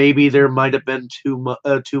maybe there might have been too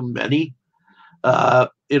many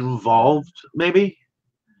involved. Maybe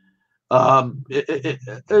to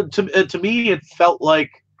me it felt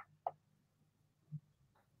like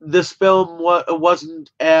this film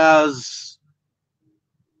wasn't as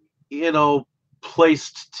you know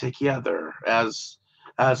placed together as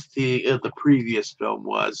the previous film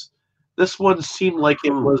was. This one seemed like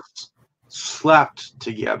it hmm. was slapped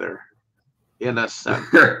together in a sense.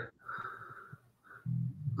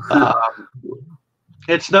 Um,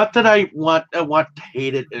 It's not that I want to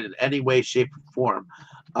hate it in any way, shape, or form.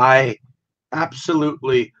 I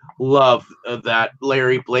absolutely love that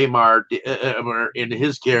Larry Blamire in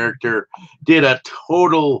his character did a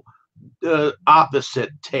total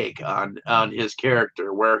opposite take on his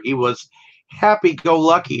character, where he was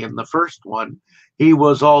happy-go-lucky in the first one. He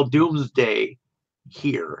was all doomsday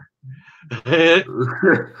here. it,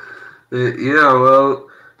 Yeah, well,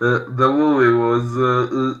 the movie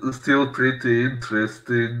was still pretty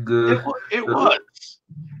interesting.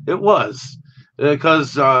 it was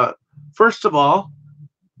because first of all,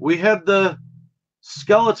 we had the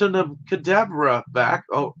skeleton of Cadavra back.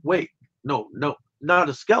 Oh wait, no, not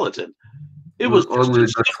a skeleton. It was just Only a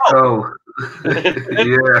the skull. skull.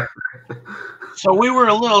 Yeah. So we were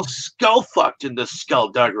a little skull fucked in the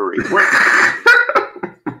skullduggery.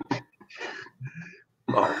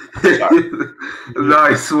 Oh, sorry.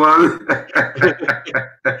 Nice one.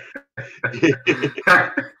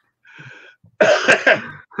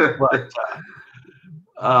 But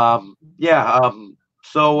yeah.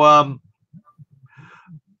 So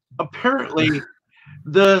apparently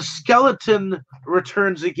the skeleton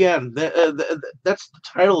returns again. That's the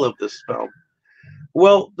title of this film.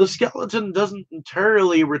 Well, the skeleton doesn't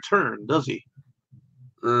entirely return, does he?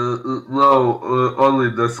 No, only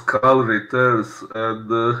the skull returns,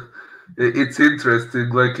 and it's interesting.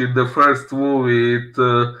 Like in the first movie, it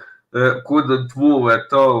couldn't move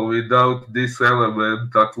at all without this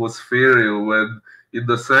element, atmospherium, and in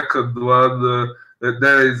the second one,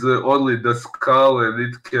 there is only the skull, and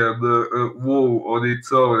it can move on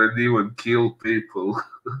its own and even kill people.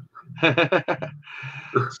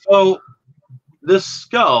 So this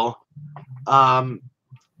skull, um,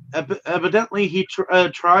 evidently he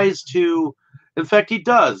tries to. In fact, he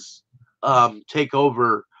does take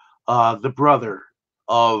over the brother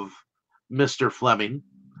of Mr. Fleming,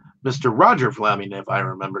 Mr. Roger Fleming, if I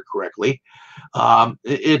remember correctly.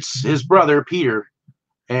 It's his brother Peter,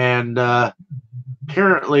 and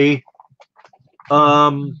apparently,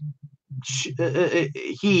 um,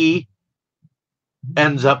 he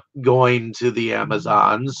ends up going to the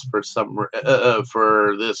Amazons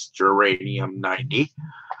for this geranium 90,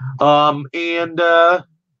 and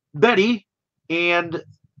Betty and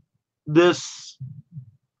this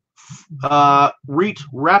Reet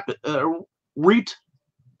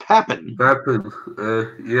Papin,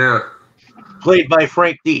 Yeah. played by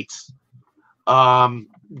Frank Dietz.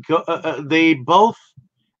 They both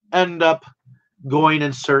end up going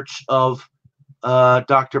in search of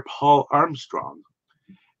Dr. Paul Armstrong.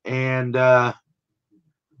 And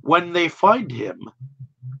when they find him,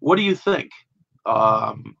 what do you think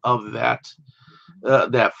of that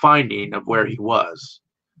finding of where he was?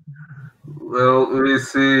 Well, we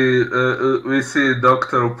see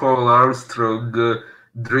Dr. Paul Armstrong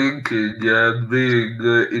drinking and being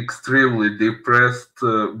extremely depressed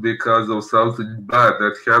because of something bad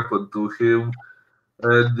that happened to him,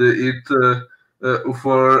 and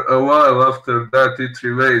for a while after that it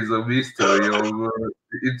remains a mystery of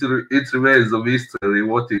it remains a mystery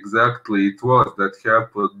what exactly it was that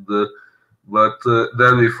happened. But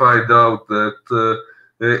then we find out that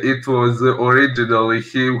it was originally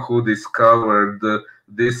him who discovered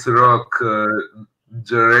this rock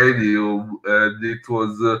geranium, and it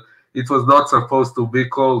was not supposed to be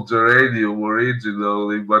called geranium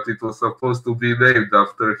originally, but it was supposed to be named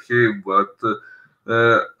after him. But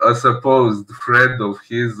a supposed friend of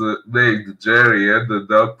his named Jerry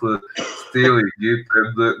ended up stealing it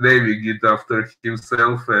and naming it after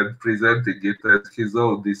himself and presenting it as his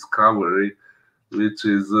own discovery, which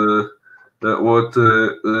is what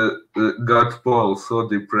got Paul so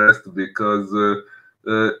depressed because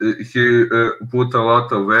he put a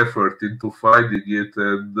lot of effort into finding it,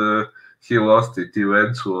 and he lost it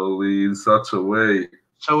eventually in such a way.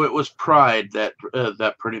 So it was pride that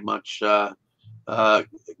pretty much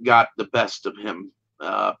got the best of him.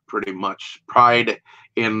 Pretty much pride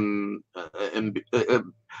in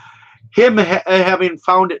him having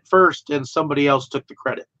found it first, and somebody else took the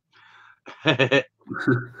credit.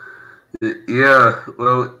 Yeah,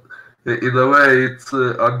 well, in a way, it's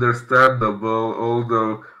understandable.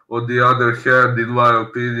 Although, on the other hand, in my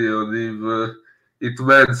opinion, if it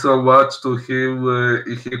meant so much to him,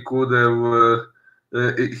 he could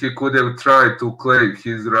have tried to claim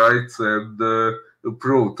his rights and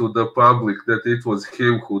prove to the public that it was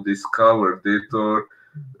him who discovered it, or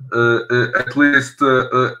at least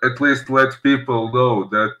let people know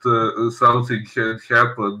that something had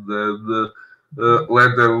happened, and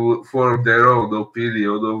let them form their own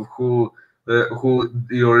opinion of who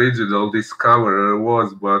the original discoverer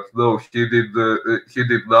was. But no, he did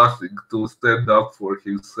nothing to stand up for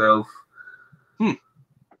himself.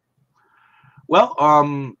 Well,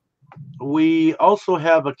 we also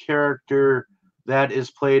have a character that is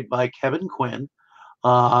played by Kevin Quinn,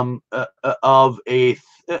 of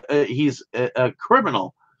he's a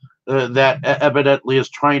criminal that evidently is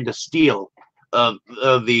trying to steal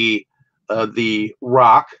the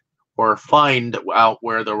rock, or find out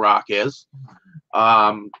where the rock is.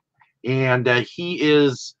 And he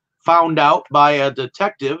is found out by a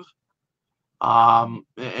detective. And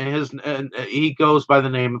he goes by the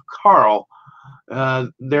name of Carl.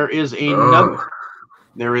 There is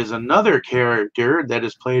another character that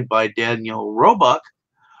is played by Daniel Roebuck,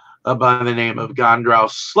 by the name of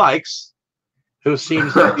Gondraus Slikes, who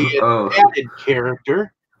seems to be an added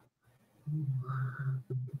character.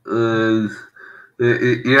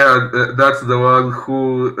 Yeah, that's the one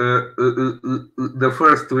who the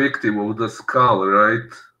first victim of the skull,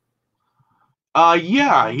 right?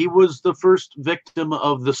 Yeah, he was the first victim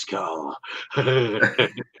of the skull.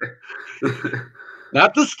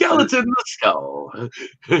 Not the skeleton, the skull.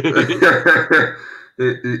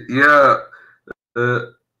 Yeah,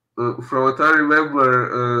 from what I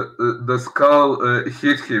remember, the skull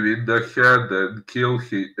hit him in the head and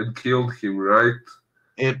killed him, right?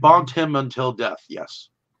 It bonked him until death, yes.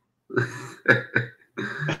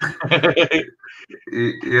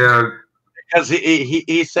 Yeah. Because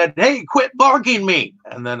he said, "Hey, quit bonking me,"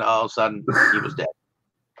 and then all of a sudden he was dead.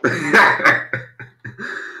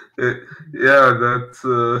 Yeah,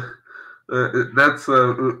 that's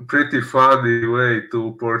a pretty funny way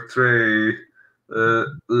to portray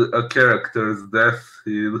a character's death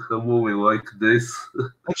in a movie like this.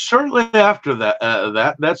 And shortly after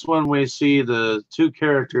that's when we see the two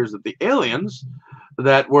characters of the aliens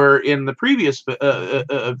that were in the previous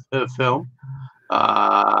film.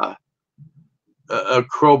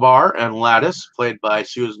 Crowbar and Lattice, played by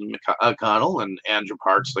Susan McConnell and Andrew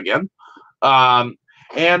Parks again.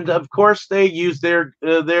 And of course, they use their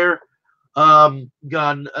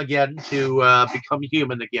gun again to become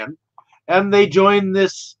human again, and they join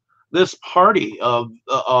this party of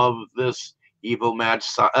this evil mad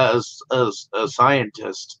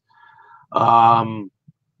scientist, who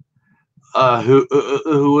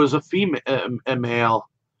was a male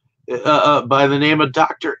by the name of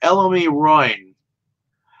Dr. Elamy Royne,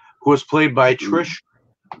 who was played by Trish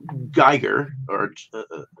Geiger, or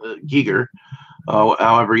Giger,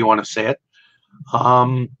 however you want to say it.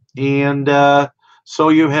 And so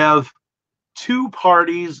you have two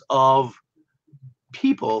parties of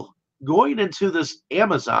people going into this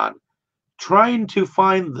Amazon, trying to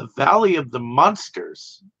find the Valley of the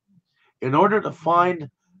Monsters in order to find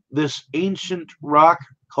this ancient rock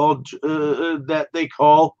called that they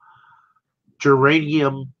call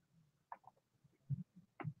geranium.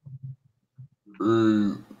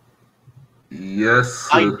 Yes.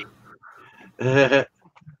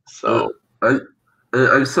 So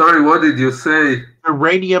I'm sorry. What did you say?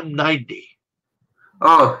 Uranium 90.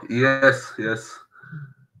 Oh, yes.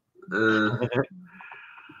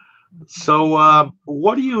 So,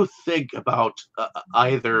 what do you think about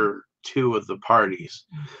either two of the parties?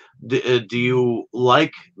 Do you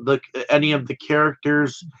like any of the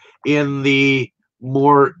characters in the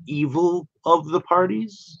more evil of the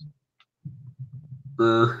parties?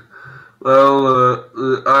 Well,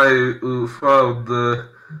 I found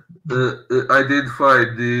I did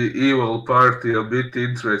find the evil party a bit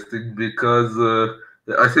interesting because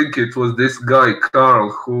I think it was this guy Carl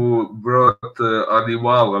who brought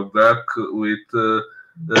Animala back with the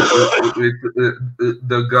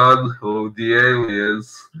gun of the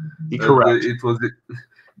aliens. Correct. It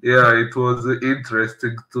was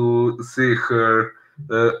interesting to see her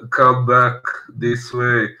come back this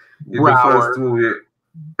way in the first movie.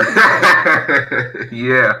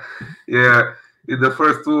 yeah. In the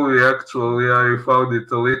first movie, actually, I found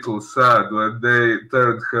it a little sad when they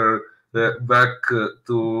turned her back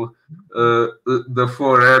to the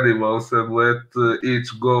four animals and let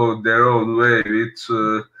each go their own way, which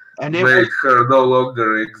made her no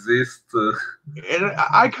longer exist. And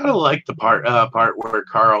I kind of like the part where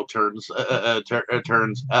Carl turns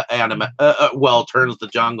turns the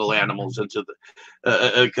jungle animals into the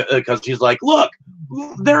because he's like, look,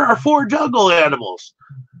 there are four jungle animals.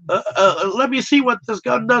 Let me see what this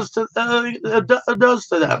gun does to them.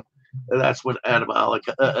 And that's when Animal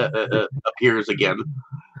appears again.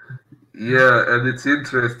 Yeah, and it's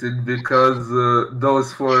interesting because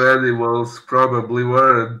those four animals probably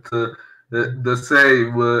weren't the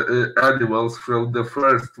same animals from the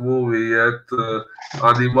first movie, yet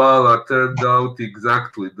Animala turned out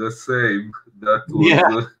exactly the same. That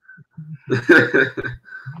was...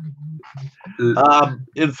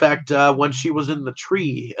 in fact, when she was in the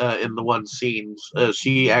tree in the one scene,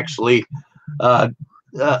 she actually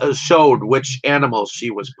showed which animals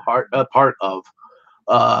she was part of,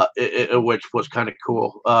 which was kind of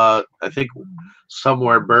cool. I think some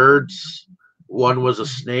were birds, one was a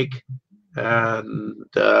snake, and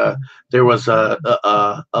there was a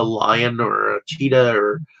lion or a cheetah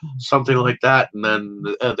or something like that, and then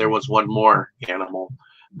there was one more animal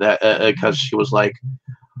that because she was like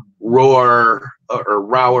roar or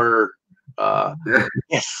rower,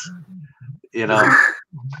 yes, you know.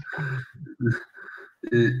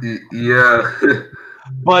 Yeah.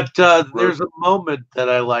 But there's a moment that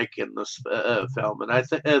I like in this film, and I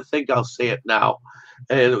think I'll say it now.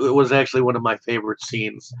 It was actually one of my favorite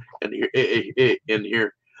scenes in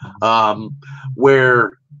here,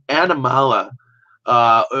 where Animala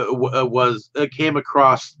came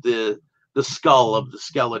across the skull of the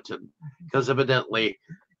skeleton because evidently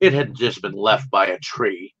it had just been left by a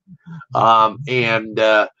tree, and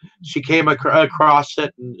she came across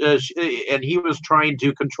it, and he was trying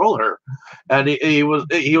to control her, and he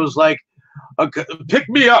was like, "Pick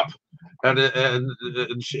me up," and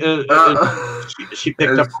she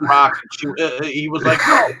picked up a rock, and he was like,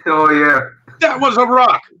 "No, Oh yeah. that was a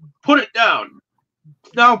rock. Put it down.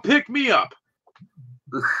 Now pick me up."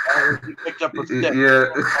 He picked up a stick. Yeah.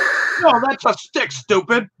 No, that's a stick,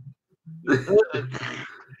 stupid.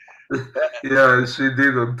 Yeah, she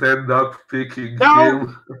didn't end up picking Now,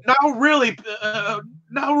 him. now, really,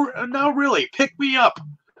 now, really, pick me up.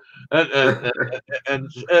 And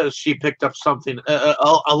she picked up something,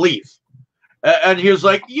 a leaf, and he was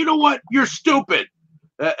like, "You know what? You're stupid."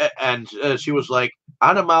 And she was like,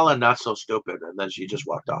 "Animala, not so stupid." And then she just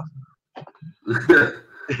walked off.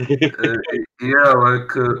 Yeah,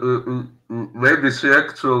 like maybe she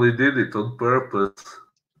actually did it on purpose.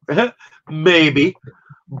 Maybe,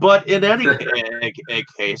 but in any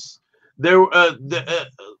case, there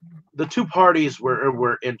the two parties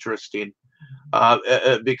were interesting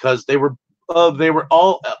because they were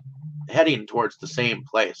all heading towards the same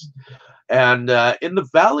place, and in the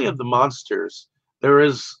Valley of the Monsters, there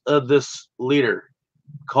is this leader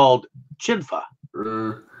called Chinfa,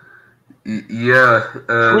 Yeah,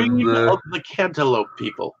 and Queen of the Cantaloupe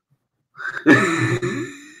people.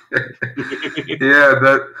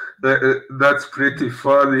 yeah, that's pretty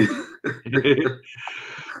funny.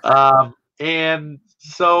 And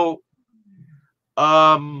so,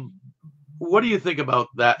 what do you think about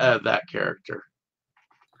that character?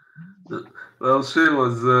 Well, she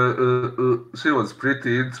was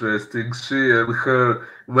pretty interesting. She and her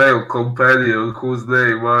male companion, whose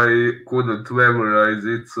name I couldn't memorize.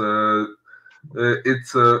 It's a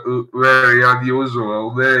very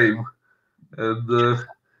unusual name, and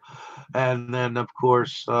And then, of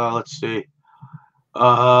course, let's see.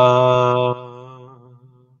 Uh,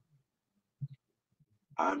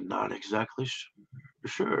 I'm not exactly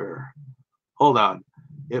sure. Hold on.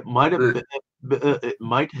 It might have been. It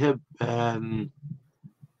might have been.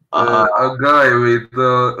 a guy with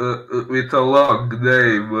a long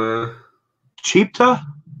name, Cheetah?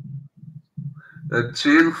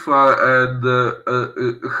 Chilfa, and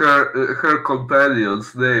her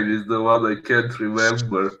companion's name is the one I can't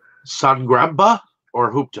remember. Sangramba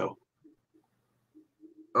or Hoopto?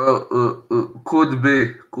 Could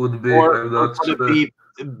be. Or I'm not could it sure. be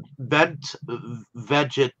Bent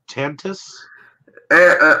Vegetantis?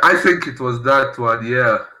 I think it was that one.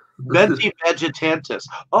 Yeah. Venti Vegetantis.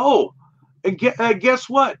 Oh, and guess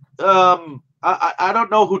what? I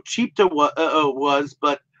don't know who Cheetah was,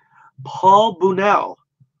 but Paul Bunel.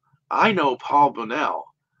 I know Paul Bunel.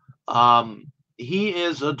 He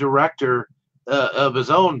is a director of his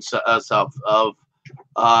own self of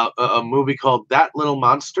a movie called That Little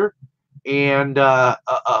Monster and a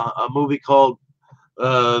movie called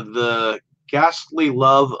The Ghastly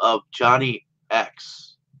Love of Johnny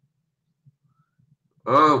X.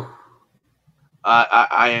 Oh.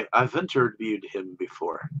 I've interviewed him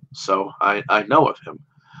before, so I know of him.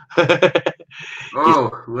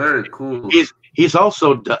 Oh, very cool. He's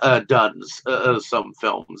also done some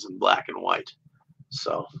films in black and white.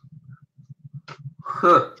 So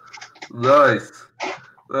nice.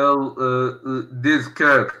 Well, these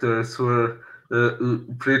characters were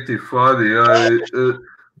pretty funny. I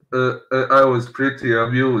was pretty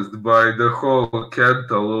amused by the whole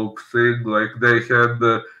cantaloupe thing. Like they had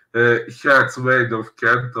hats made of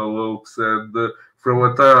cantaloupes, and from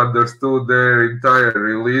what I understood, their entire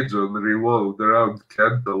religion revolved around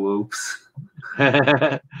cantaloupes.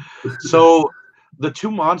 so the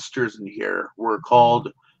two monsters in here were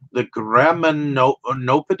called the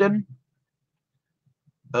Gramanopidon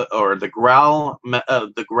or the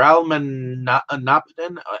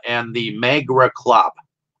Growlmanopidon and the Magra Clop.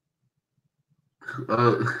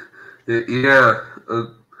 Uh, Yeah,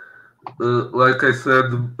 like I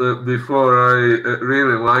said before, I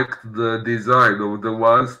really liked the design of the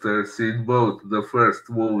monsters in both the first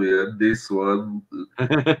movie and this one.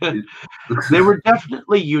 It, They were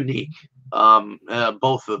definitely unique,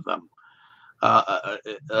 both of them. Uh,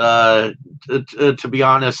 uh, uh, to be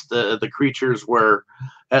honest, the creatures were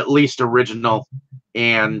at least original,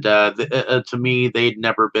 and to me, they'd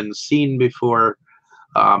never been seen before.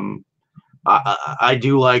 Um, I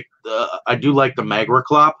do like the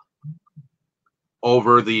Magraclop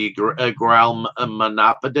over the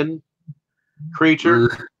Gralmanopodon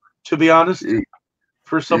creature. uh, To be honest,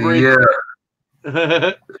 for some reason. yeah,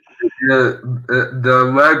 yeah.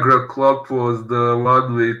 The Magra Club was the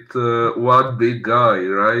one with one big guy,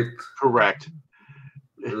 right? Correct.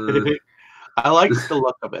 Uh, I liked the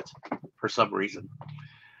look of it for some reason,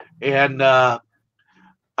 and I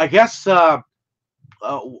guess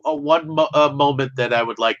moment that I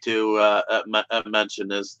would like to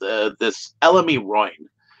mention is this Ellamy Royne.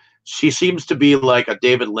 She seems to be like a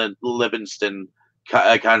David Livingston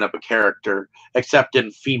kind of a character, except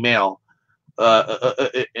in female,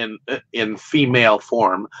 in female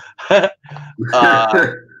form,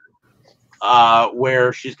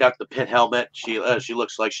 where she's got the pit helmet. She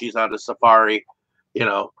looks like she's on a safari, you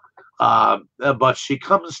know, but she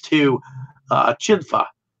comes to Chinfa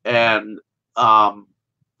and um,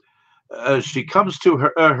 she comes to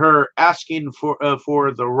her asking for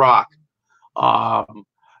the rock,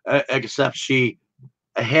 except she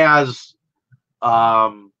has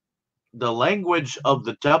the language of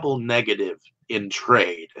the double negative in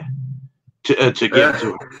trade to give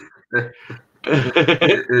to her.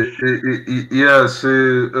 Yeah,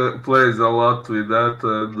 she plays a lot with that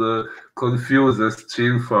and confuses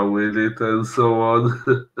Chinfa with it and so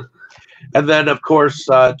on. And then, of course,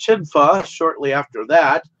 Chinfa, shortly after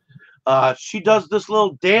that, she does this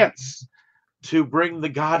little dance to bring the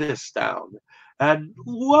goddess down. And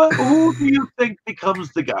who do you think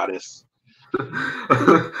becomes the goddess?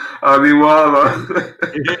 Animala.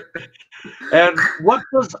 And what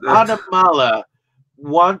does Anamala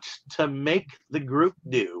want to make the group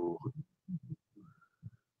do?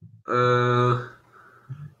 uh,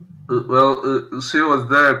 well, she was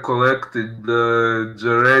there collecting the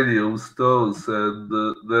geranium stones, and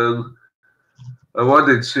then what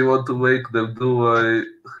did she want to make them do?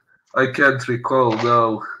 I can't recall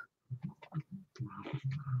now.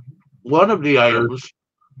 One of the Uh, items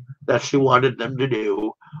that she wanted them to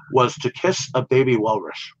do was to kiss a baby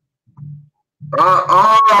walrus.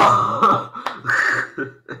 oh,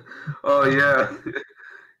 oh yeah,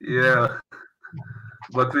 yeah.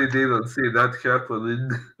 But we didn't see that happening.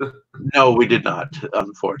 No, we did not,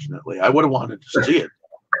 unfortunately. I would have wanted to see it.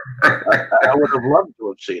 I would have loved to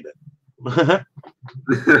have seen it.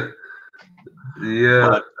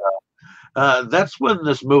 Yeah. But that's when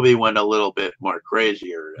this movie went a little bit more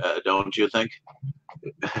crazier, don't you think?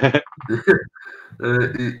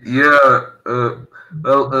 Yeah.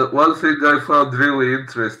 Well, one thing I found really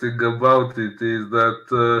interesting about it is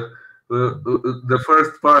that the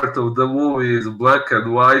first part of the movie is black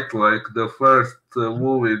and white, like the first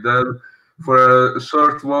movie. Then, for a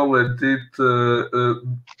short moment, it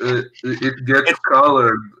gets It,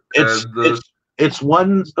 colored, it's and it's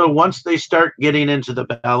once they start getting into the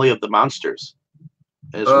Valley of the Monsters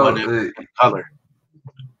is when oh, it becomes color.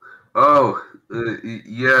 oh,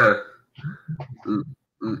 yeah.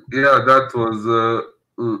 Yeah, that was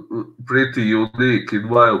pretty unique in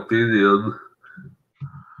my opinion.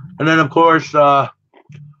 And then, of course, that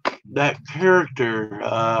character,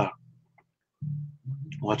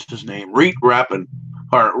 what's his name? Reet Rappin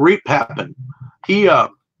or Reet Pappin. He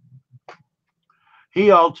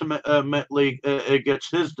he ultimately gets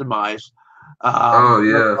his demise. Oh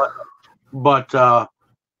yeah. But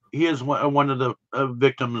he is one of the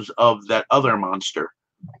victims of that other monster,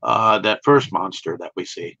 that first monster that we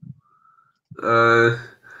see. Uh,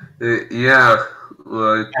 yeah,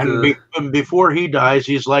 like And before he dies,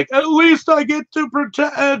 he's like, "At least I get to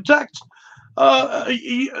protect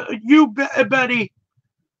you, Betty,"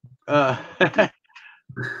 uh,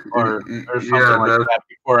 or something yeah, like that.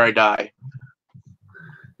 Before I die.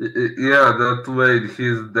 yeah, that made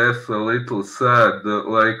his death a little sad.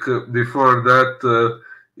 Like before that,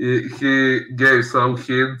 he gave some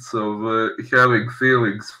hints of having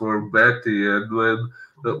feelings for Betty, and when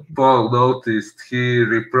Paul noticed, he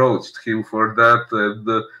reproached him for that and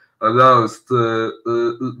announced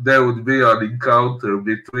there would be an encounter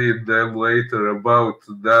between them later about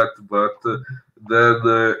that, but then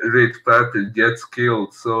Rick Pappin gets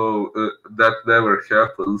killed, so that never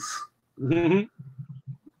happens.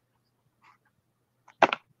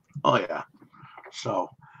 Oh yeah. So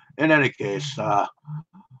in any case,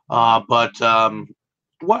 but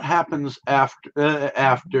what happens after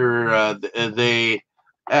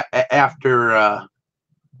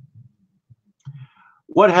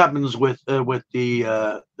what happens with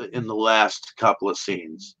the in the last couple of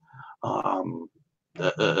scenes? Um,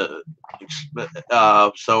 uh,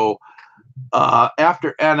 uh, so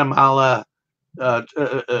after Animala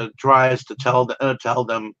tries to tell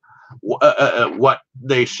them what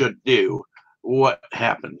they should do, what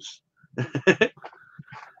happens?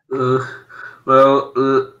 Uh, well,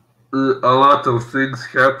 a lot of things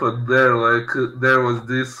happened there. Like there was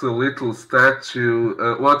this little statue.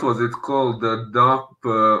 What was it called? The Dop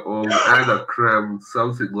of Anacram,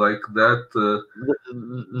 something like that.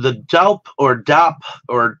 The dope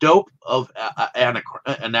of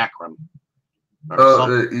Anacram or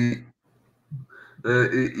something. Uh,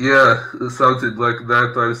 yeah, something like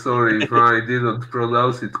that. I'm sorry if I didn't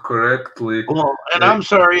pronounce it correctly. Well, and Uh, I'm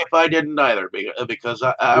sorry if I didn't either, because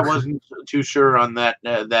I wasn't too sure on that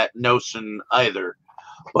notion either.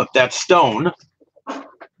 But that stone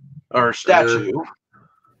or uh, statue,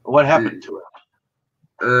 what happened to it?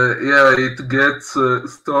 yeah, it gets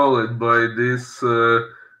stolen by this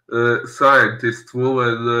scientist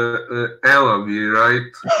woman, Elamy,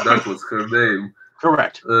 right? That was her name.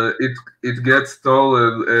 Correct. It gets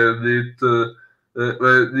stolen and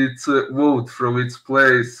when it's moved from its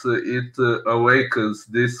place, it awakens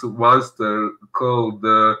this monster called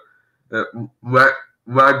uh, Ma-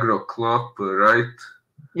 Magroclop, right?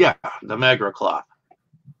 Yeah, the Magroclop.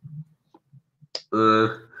 Uh,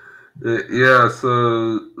 yeah,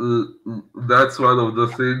 so that's one of the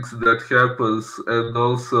things that happens, and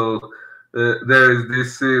also there is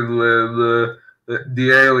this scene when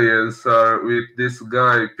the aliens are with this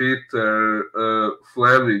guy Peter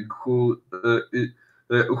Fleming, who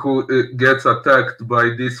gets attacked by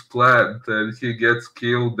this plant, and he gets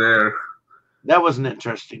killed there. That was an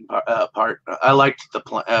interesting part. I liked the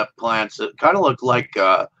plants. It kind of looked like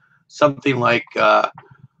something like uh,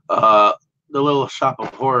 the Little Shop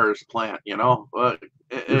of Horrors plant, you know,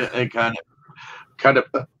 and kind of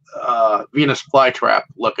Venus flytrap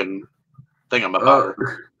looking Uh, thingamabob.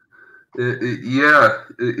 yeah.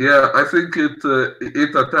 I think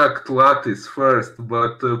it attacked Lattice first,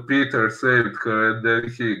 but Peter saved her, and then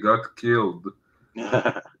he got killed.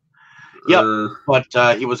 Yep, Uh, but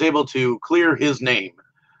he was able to clear his name,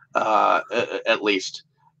 at least,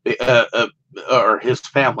 or his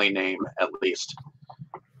family name, at least,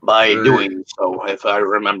 by uh, doing so, if I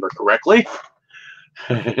remember correctly.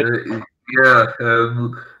 yeah,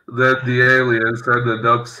 and then the aliens ended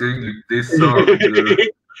up singing this song.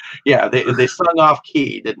 Yeah, they sung off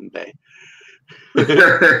key, didn't they?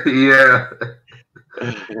 Yeah,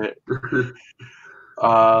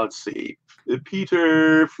 Let's see.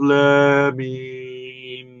 Peter Fleming.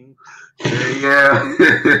 yeah,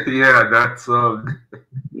 yeah, that song.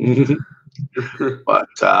 But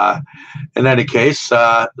in any case,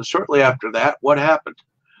 shortly after that, what happened?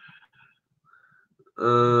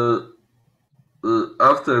 uh,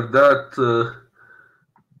 After that,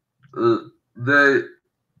 they.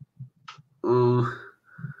 Uh,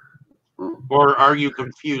 Or are you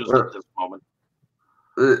confused uh, at this moment?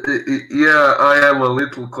 Yeah, I am a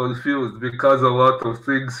little confused because a lot of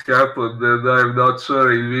things happened and I'm not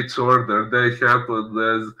sure in which order they happened.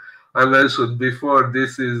 As I mentioned before,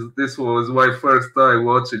 this was my first time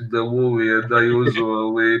watching the movie, and I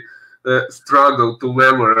usually struggle to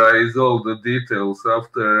memorize all the details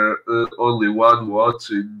after only one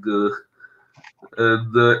watching.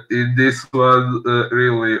 And in this one,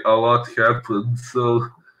 really a lot happened. So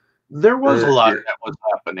There was a lot yeah. that was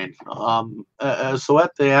happening. So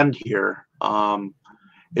at the end here,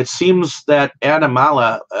 it seems that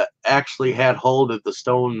Animala actually had hold of the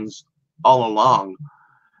stones all along.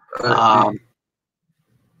 Uh, Um,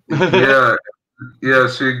 yeah, yeah,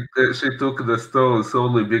 she took the stones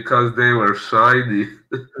only because they were shiny.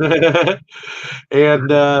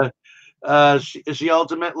 and she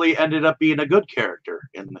ultimately ended up being a good character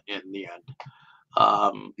in the end,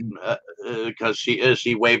 because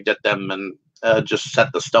she waved at them and just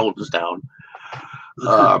set the stones down.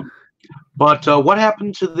 Um, but what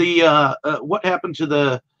happened to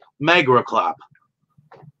the Magroclop?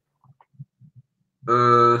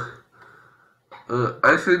 Uh,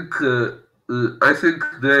 I think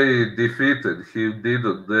they defeated him,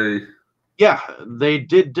 didn't they? Yeah, they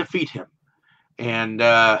did defeat him, and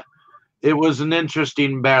it was an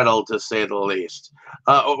interesting battle to say the least.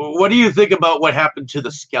 What do you think about what happened to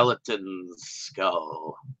the skeleton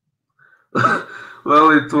skull?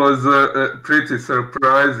 Well, it was pretty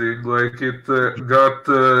surprising. Like it got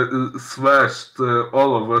smashed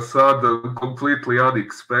all of a sudden, completely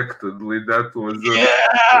unexpectedly. That was Yeah,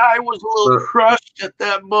 I was a little uh, crushed at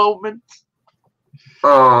that moment.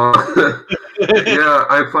 oh, yeah.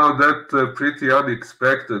 I found that pretty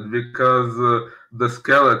unexpected because the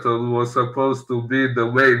skeleton was supposed to be the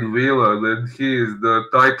main villain, and he is the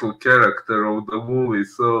title character of the movie.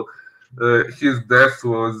 So his death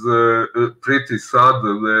was pretty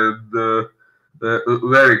sudden and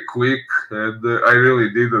very quick, and I really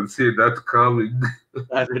didn't see that coming.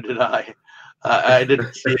 Neither did I. I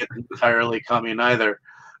didn't see it entirely coming either,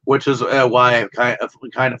 which is why I kind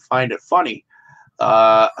of find it funny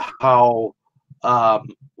how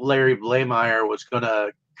Larry Blamire was going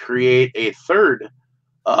to create a third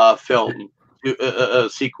film, a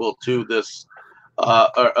sequel to this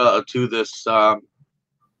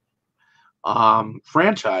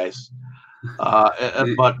franchise.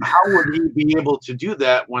 But how would he be able to do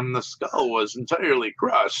that when the skull was entirely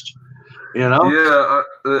crushed? You know? Yeah,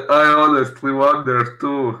 I honestly wonder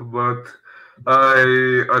too, but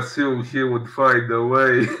I assume he would find a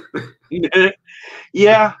way.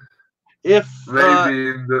 Yeah. If Maybe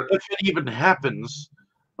in the if it even happens,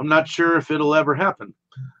 I'm not sure if it'll ever happen.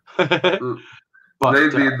 But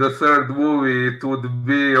maybe in the third movie it would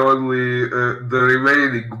be only the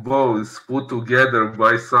remaining bones put together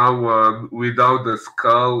by someone without a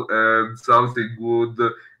skull, and something would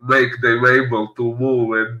make them able to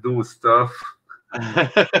move and do stuff.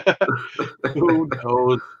 who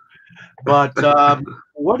knows? But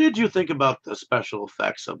what did you think about the special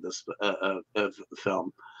effects of this of the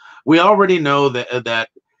film? We already know that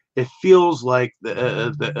it feels like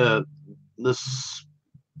this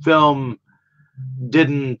film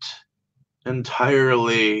didn't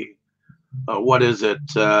entirely. What is it?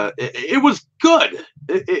 It was good.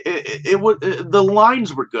 It was the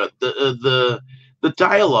lines were good. The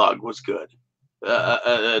dialogue was good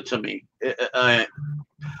to me.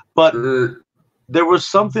 But Uh, there was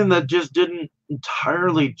something that just didn't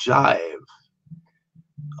entirely jive.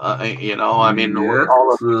 I mean, with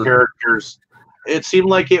all of yes. the characters, it seemed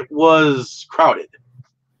like it was crowded.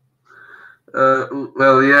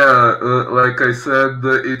 Well, yeah, like I said,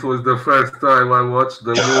 it was the first time I watched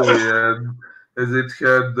the movie, and as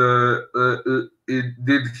it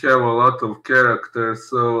did have a lot of characters,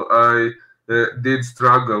 so I did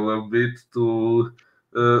struggle a bit to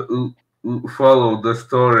follow the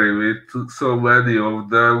story with so many of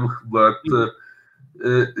them. But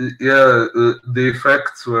yeah, the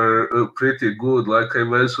effects were pretty good. Like I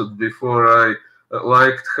mentioned before, I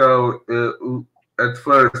liked how at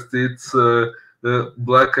first it's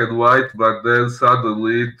black and white, but then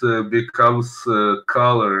suddenly it becomes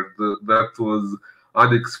colored. That was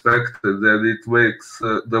unexpected, and it makes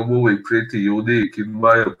the movie pretty unique, in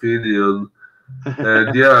my opinion.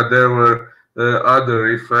 And yeah, there were other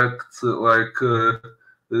effects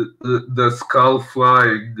the skull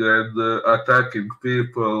flying and attacking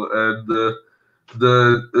people, and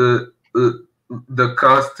the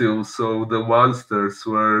costumes of the monsters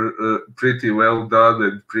were pretty well done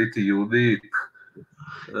and pretty unique.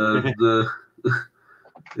 And uh,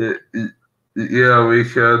 yeah, we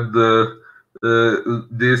had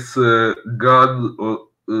this gun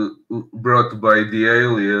brought by the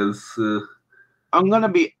aliens. I'm gonna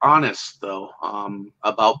be honest though,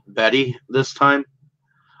 about Betty this time.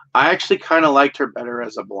 I actually kind of liked her better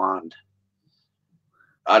as a blonde.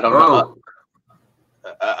 I don't know. Oh,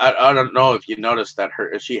 I don't know if you noticed that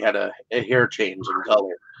she had a hair change in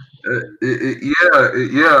color.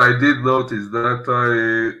 yeah, I did notice that.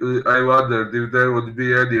 I wondered if there would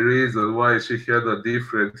be any reason why she had a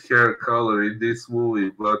different hair color in this movie,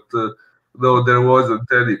 but no, there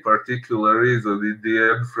wasn't any particular reason in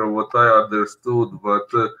the end, from what I understood. But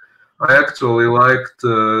I actually liked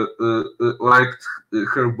her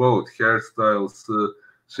both hairstyles.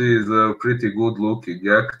 She's a pretty good-looking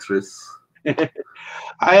actress.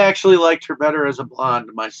 I actually liked her better as a blonde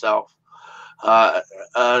myself.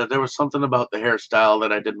 There was something about the hairstyle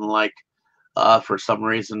that I didn't like for some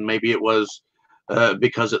reason. Maybe it was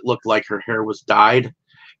because it looked like her hair was dyed,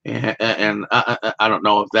 and I don't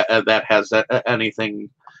know if that has anything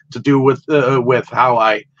to do with how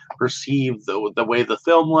I perceive the way the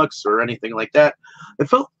film looks or anything like that. I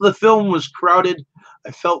felt the film was crowded.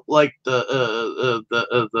 I felt like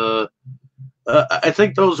I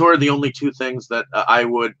think those were the only two things that I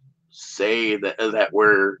would say that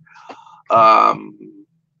were. Um,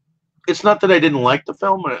 it's not that I didn't like the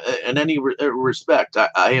film in any respect.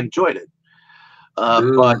 I enjoyed it,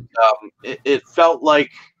 but Uh, it felt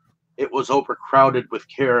like it was overcrowded with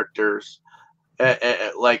characters.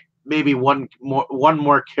 Like maybe one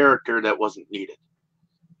more character that wasn't needed.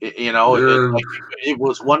 You know, Uh, like it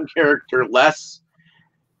was one character less.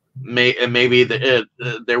 Maybe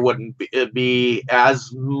there wouldn't be as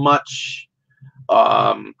much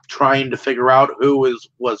trying to figure out who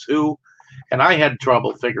was who, and I had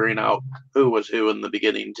trouble figuring out who was who in the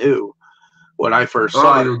beginning too when I first oh,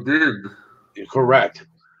 saw it. you did. Correct.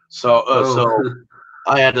 So Oh,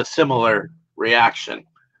 I had a similar reaction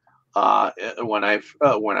when I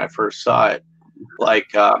first saw it. Like,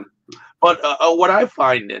 but what I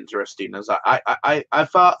find interesting is I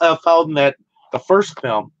found that the first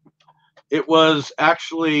film it was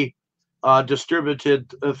actually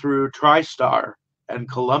distributed through TriStar and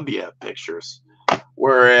Columbia Pictures,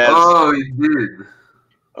 whereas oh, you did.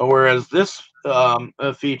 this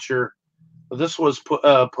feature this was put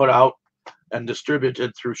out and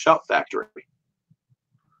distributed through Shout Factory.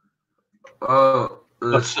 Oh,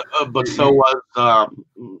 But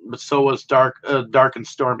so was Dark and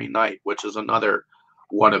Stormy Night, which is another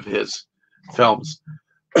one of his films.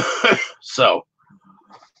 So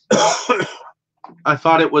I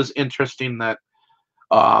thought it was interesting that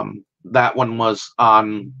that one was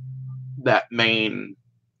on that main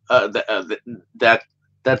that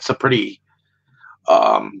that's a pretty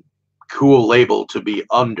um, cool label to be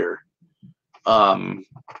under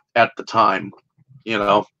at the time, you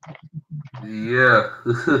know, yeah.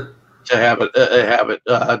 to have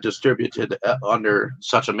it distributed under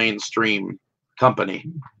such a mainstream company.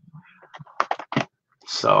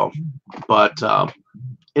 So, but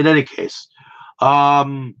in any case,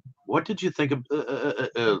 what did you think of?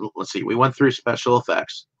 Let's see, we went through special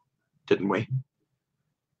effects, didn't we?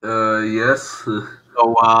 Yes.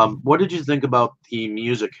 So, what did you think about the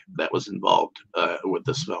music that was involved with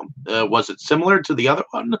this film? Was it similar to the other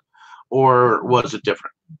one, or was it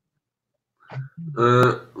different?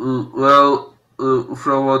 Well,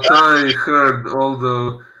 from what I heard,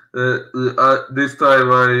 although this time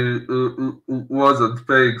I wasn't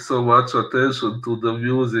paying so much attention to the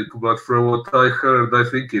music, but from what I heard, I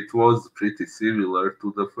think it was pretty similar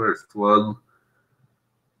to the first one.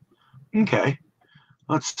 Okay,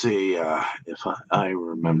 let's see if I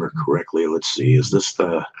remember correctly. Let's see, is this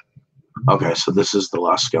the okay? So this is the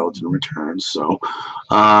Lost Skeleton Returns. So,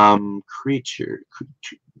 creature.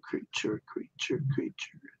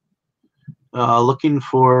 Looking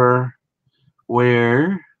for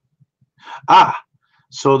where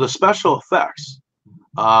so the special effects.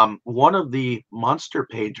 One of the monster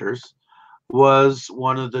painters was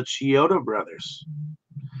one of the Chiodo brothers,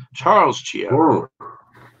 Charles Chiodo. Oh,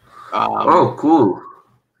 Um, oh, cool.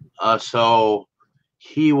 so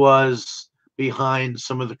he was behind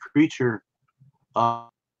some of the creature. Uh,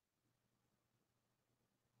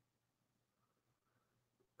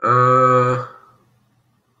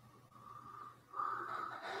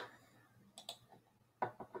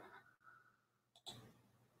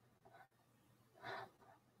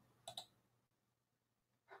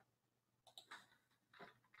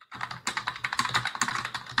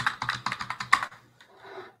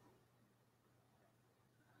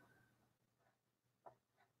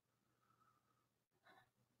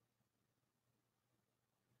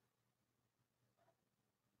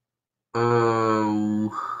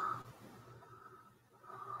 um,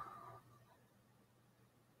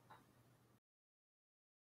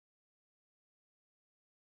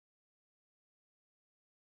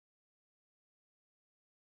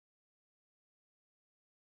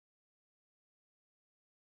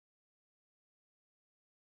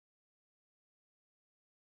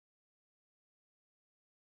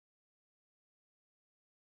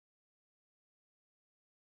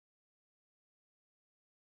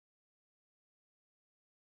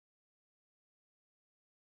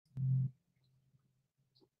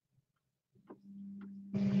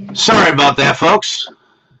 Sorry about that, folks.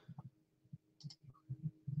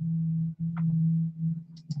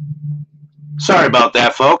 Sorry about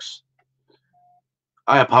that, folks.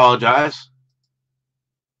 I apologize.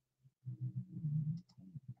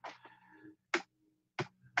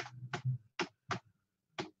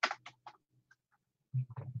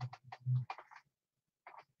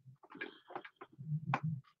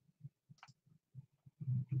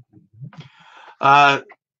 Uh,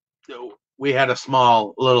 we had a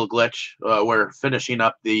small little glitch. We're finishing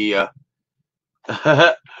up the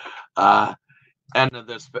uh, end of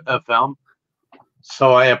this film.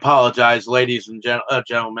 So I apologize, ladies and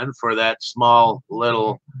gentlemen, for that small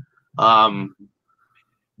little um,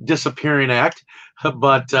 disappearing act.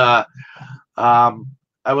 But um,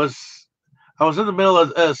 I was I was in the middle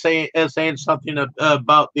of saying something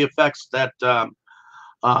about the effects that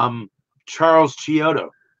um, Charles Chiodo,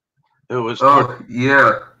 who was oh,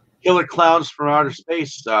 yeah. Killer Clowns from Outer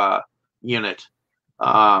Space unit.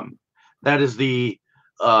 Um, that is the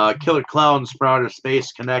Killer Clowns from Outer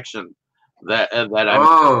Space connection that I mentioned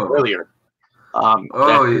Oh, earlier. That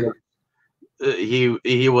oh,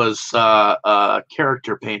 he was a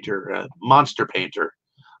character painter, a monster painter,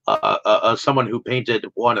 someone who painted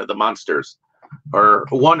one of the monsters, or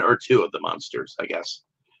one or two of the monsters, I guess,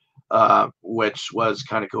 which was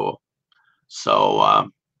kind of cool. So,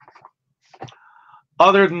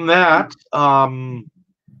 other than that,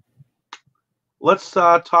 let's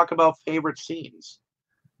talk about favorite scenes.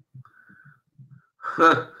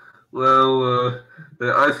 well,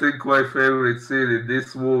 I think my favorite scene in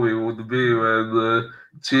this movie would be when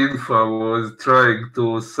Chinfa was trying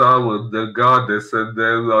to summon the goddess, and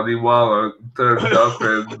then Animala turned up,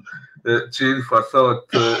 and Chinfa thought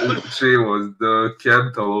she was the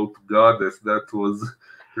cantaloupe goddess. That was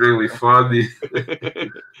really funny.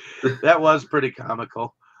 That was pretty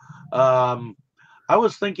comical. I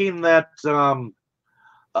was thinking that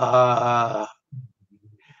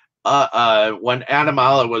uh, when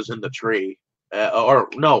Animala was in the tree, or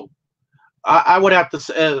no, I would have to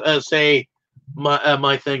say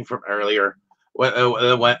my thing from earlier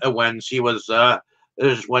when she was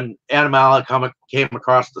when Animala came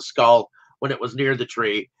across the skull when it was near the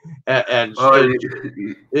tree, and Oh,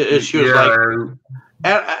 she was like,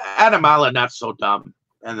 yeah. Animala, not so dumb,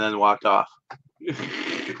 and then walked off.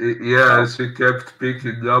 Yeah, she kept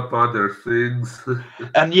picking up other things.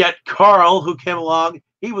 And yet Carl, who came along,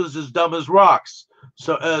 he was as dumb as rocks.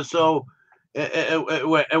 When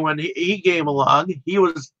he came along, he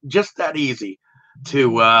was just that easy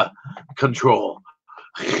to control.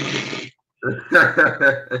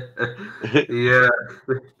 Yeah.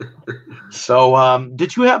 So,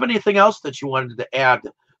 did you have anything else that you wanted to add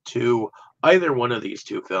to either one of these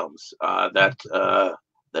two films that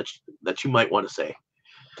you might want to say?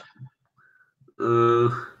 Uh,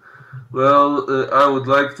 well, I would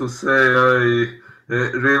like to say I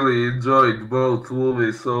really enjoyed both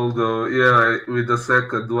movies, although, yeah, with the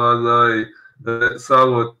second one, I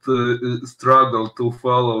somewhat struggled to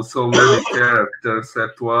follow so many characters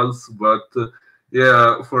at once, but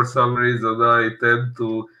yeah, for some reason, I tend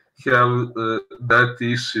to have that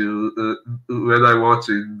issue when I'm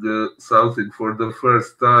watching something for the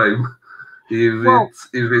first time. Well,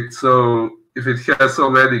 If it has so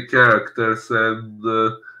many characters and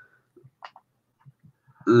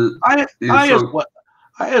I is I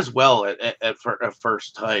as so well at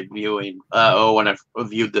first time viewing when I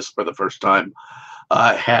viewed this for the first time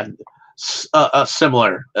had a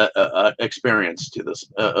similar experience to this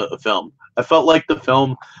film. I felt like the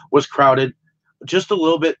film was crowded just a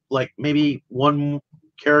little bit, like maybe one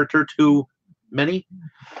character too many.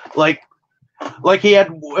 Like he had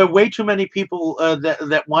way too many people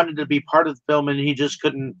that wanted to be part of the film, and he just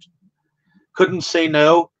couldn't say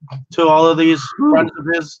no to all of these friends of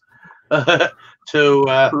his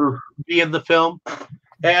to be in the film.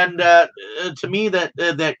 And to me,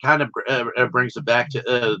 that kind of brings it back to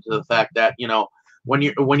the fact that when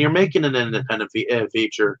you're making an independent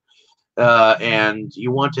feature, and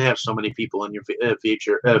you want to have so many people in your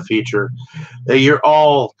feature, you're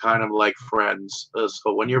all kind of like friends.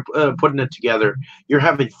 So when you're putting it together, you're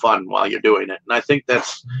having fun while you're doing it, and I think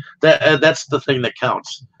that's the thing that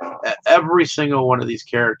counts. Every single one of these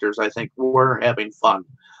characters, I think, were having fun,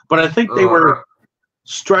 but I think they were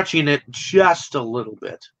stretching it just a little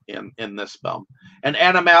bit in this film. And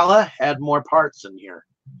Animala had more parts in here,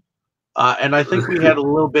 and I think we had a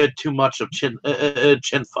little bit too much of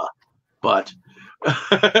Chinfa. But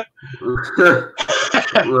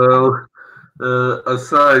well,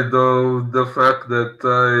 aside of the fact that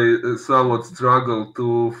I somewhat struggled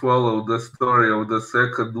to follow the story of the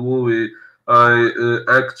second movie, I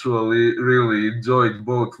actually really enjoyed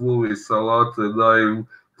both movies a lot, and I'm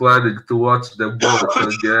planning to watch them both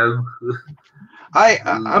again.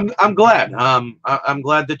 I'm glad. I'm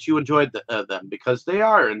glad that you enjoyed them because they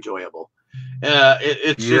are enjoyable.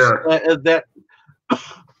 It's just Yeah. that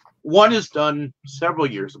one is done several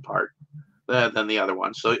years apart than the other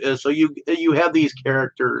one. So you have these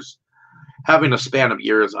characters having a span of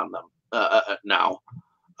years on them now.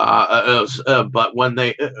 But when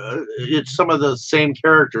it's some of the same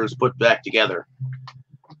characters put back together.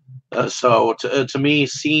 So to me,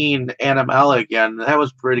 seeing Annabelle again, that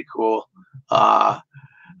was pretty cool.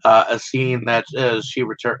 Seeing that she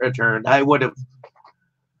returned, I would have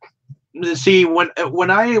see when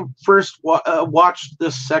I first watched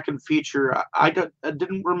this second feature, I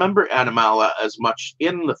didn't remember Animala as much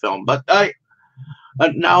in the film, but I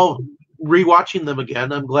now rewatching them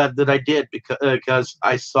again, I'm glad that I did because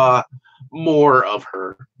I saw more of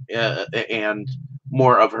her and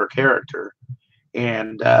more of her character,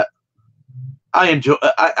 and I enjoy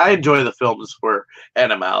the films for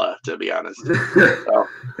Animala, to be honest. So.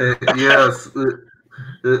 Yes, so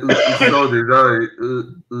did I.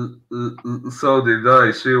 So did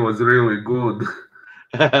I. She was really good,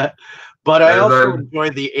 But I and also I'm.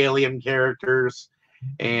 enjoy the alien characters,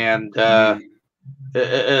 and Ye-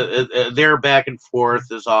 their back and forth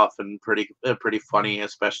is often pretty funny,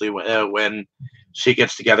 especially when she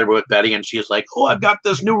gets together with Betty and she's like, "Oh, I've got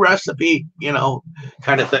this new recipe,"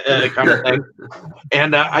 kind of thing.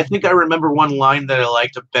 And I think I remember one line that I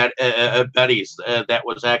liked of Betty's that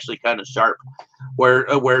was actually kind of sharp,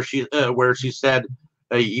 where she said,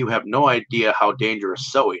 "You have no idea how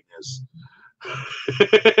dangerous sewing is."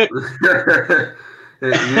 yeah,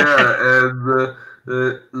 and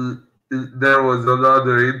there was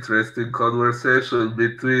another interesting conversation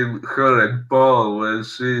between her and Paul when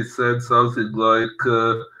she said something like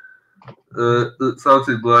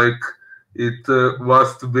it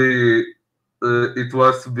must be it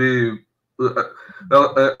must be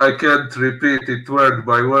I can't repeat it word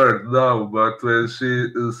by word now, but when she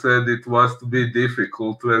said it must be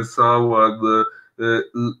difficult when someone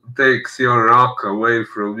takes your rock away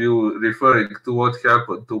from you, referring to what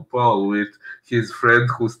happened to Paul with his friend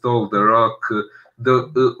who stole the rock.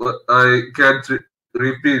 I can't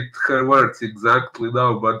repeat her words exactly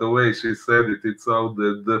now, but the way she said it, it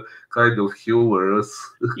sounded kind of humorous.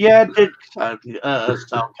 Yeah, it did sound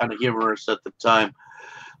kind of humorous at the time.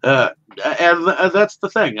 Uh, and that's the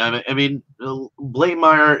thing. I mean,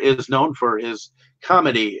 Blamire is known for his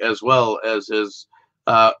comedy as well as his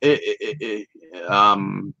uh, i- i-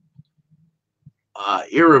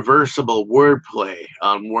 irreversible wordplay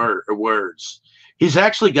on words. He's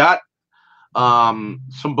actually got some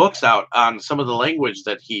books out on some of the language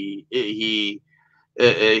that he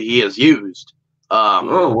has used. Um,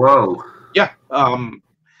 Oh wow! yeah.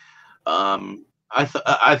 I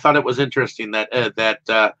thought it was interesting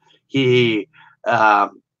that he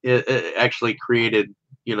actually created,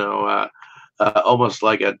 you know, almost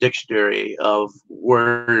like a dictionary of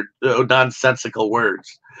nonsensical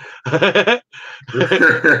words that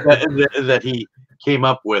he came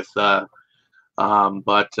up with. But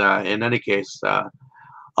in any case,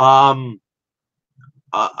 um,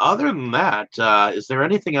 other than that, is there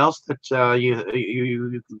anything else that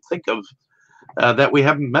you can think of that we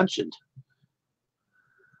haven't mentioned?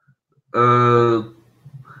 uh,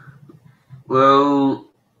 well,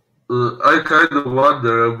 I kind of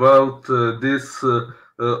wonder about this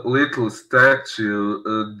little statue,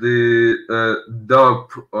 the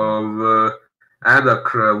dump of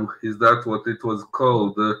Anacram. Is that what it was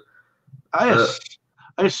called? I Uh, ass-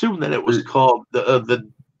 I assume that it was uh, called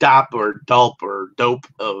the DOP or DULP or dope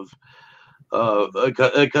of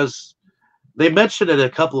because they mentioned it a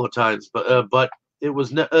couple of times, but it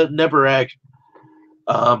was never act.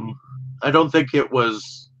 Um, I don't think it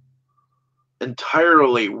was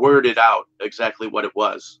entirely worded out exactly what it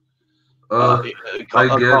was uh, I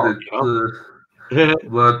get called. it. You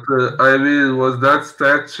But I mean, was that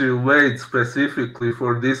statue made specifically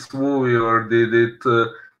for this movie, or did it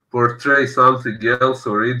portray something else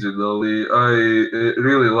originally? I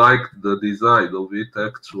really liked the design of it,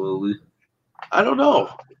 actually. I don't know.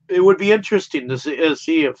 It would be interesting to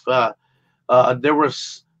see if there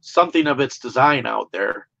was something of its design out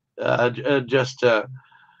there, just to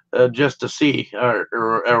see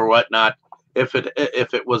or whatnot if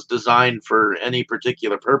it was designed for any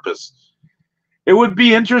particular purpose. It would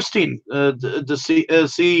be interesting to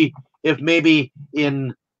see if maybe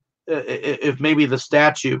in if maybe the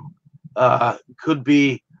statue could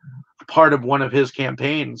be part of one of his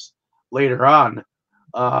campaigns later on,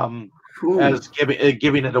 um, Ooh. as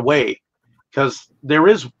giving it away, because there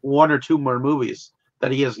is one or two more movies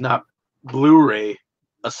that he has not Blu-ray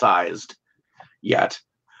sized yet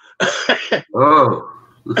Oh.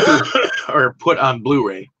 or put on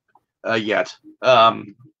Blu-ray yet.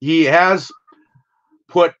 He has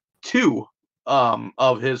put two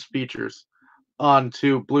of his features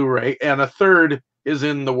onto Blu-ray, and a third is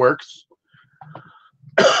in the works.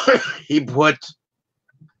 he put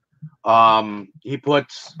he put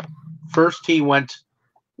first he went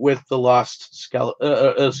with the Lost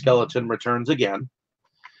Skeleton Returns again.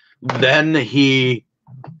 Then he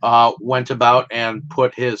went about and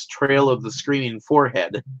put his Trail of the Screaming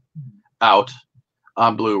Forehead out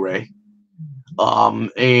on Blu-ray.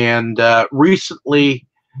 And recently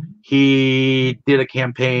he did a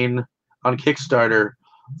campaign on Kickstarter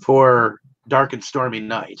for Dark and Stormy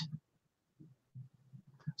Night.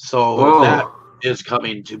 So that Oh. is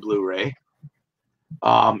coming to Blu-ray.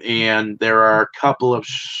 And there are a couple of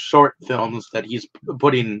short films that he's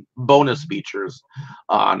putting bonus features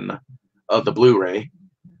on the Blu-ray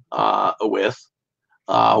with,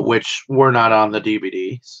 which were not on the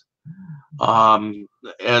DVDs.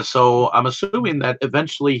 And so I'm assuming that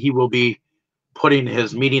eventually he will be putting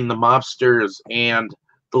his Meeting the Mobsters and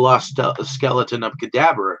the Lost Skeleton of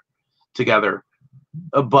Cadavra together.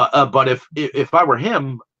 But if I were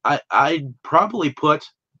him, I'd probably put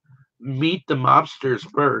Meet the Mobsters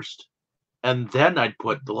first, and then I'd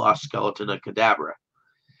put the Lost Skeleton of Cadavra,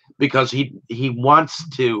 because he wants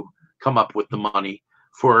to come up with the money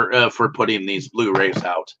for putting these Blu-rays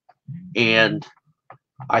out, and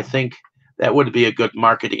I think that would be a good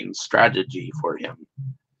marketing strategy for him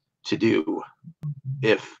to do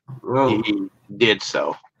if he did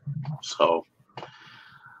so. So,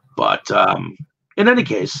 but in any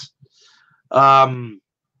case,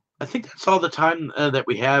 I think that's all the time that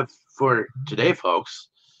we have for today, folks.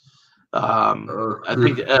 I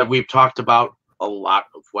think we've talked about a lot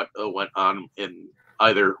of what went on in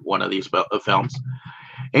either one of these films,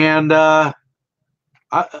 and I'm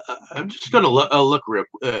just going to look real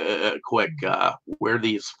quick where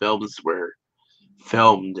these films were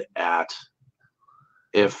filmed at.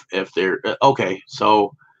 If they're okay,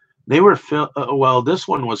 so they were well, this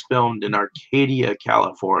one was filmed in Arcadia,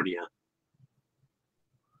 California,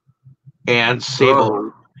 and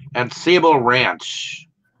Sable Ranch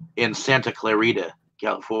in Santa Clarita,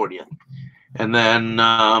 California, and then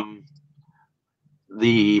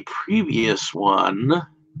the previous one.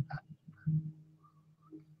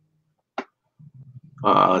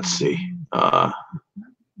 Let's see. The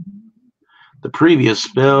previous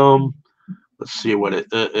film. Let's see what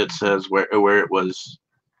it says where it was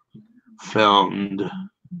filmed.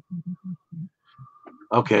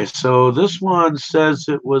 Okay, so this one says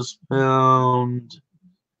it was filmed.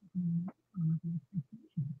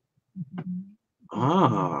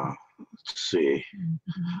 Let's see.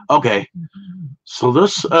 Okay, so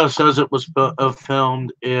this says it was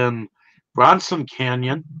filmed in Bronson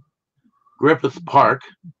Canyon, Griffith Park,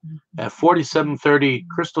 at 4730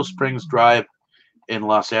 Crystal Springs Drive in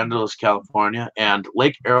Los Angeles, California, and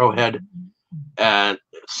Lake Arrowhead at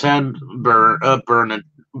San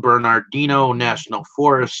Bernardino National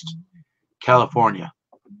Forest, California.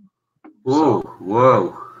 Oh, so,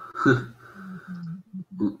 wow.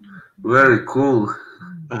 Very cool.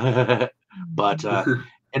 But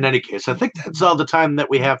in any case, I think that's all the time that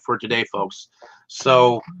we have for today, folks.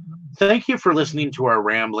 So thank you for listening to our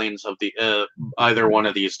ramblings of the either one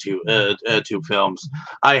of these two films.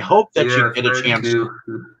 I hope that you get a chance.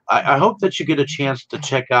 I hope that you get a chance to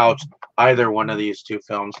check out either one of these two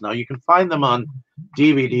films. Now you can find them on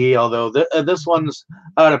DVD, although this one's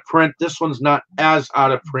out of print. This one's not as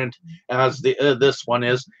out of print as this one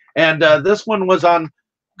is, and this one was on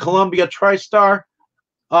Columbia TriStar,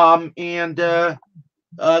 and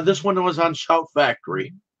this one was on Shout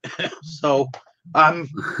Factory. So I'm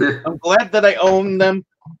glad that I own them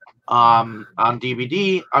on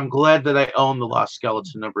DVD. I'm glad that I own the Lost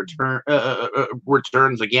Skeleton of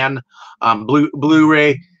Returns again on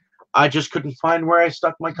Blu-ray. I just couldn't find where I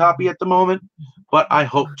stuck my copy at the moment, but I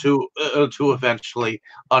hope to eventually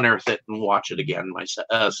unearth it and watch it again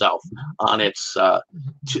myself on its 2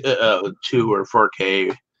 or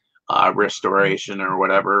 4K restoration or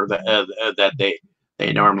whatever that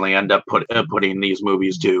they normally end up putting these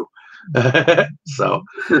movies to. So,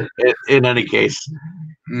 in any case,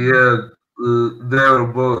 yeah, they're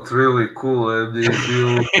both really cool, and if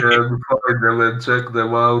you can find them and check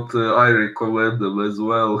them out, I recommend them as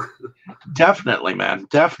well. Definitely, man,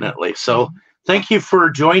 definitely. So, thank you for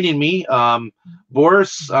joining me,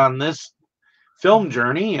 Boris, on this film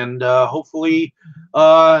journey, and hopefully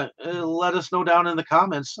let us know down in the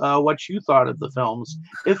comments what you thought of the films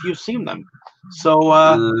if you've seen them.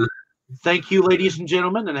 So thank you, ladies and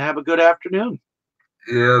gentlemen, and have a good afternoon.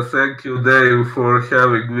 Yeah, thank you, Dave, for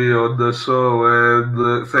having me on the show,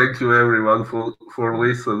 and thank you, everyone, for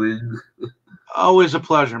listening. Always a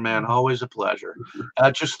pleasure, man. Always a pleasure.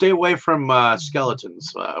 Just stay away from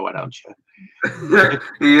skeletons, why don't you?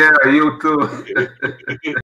 Yeah, you too.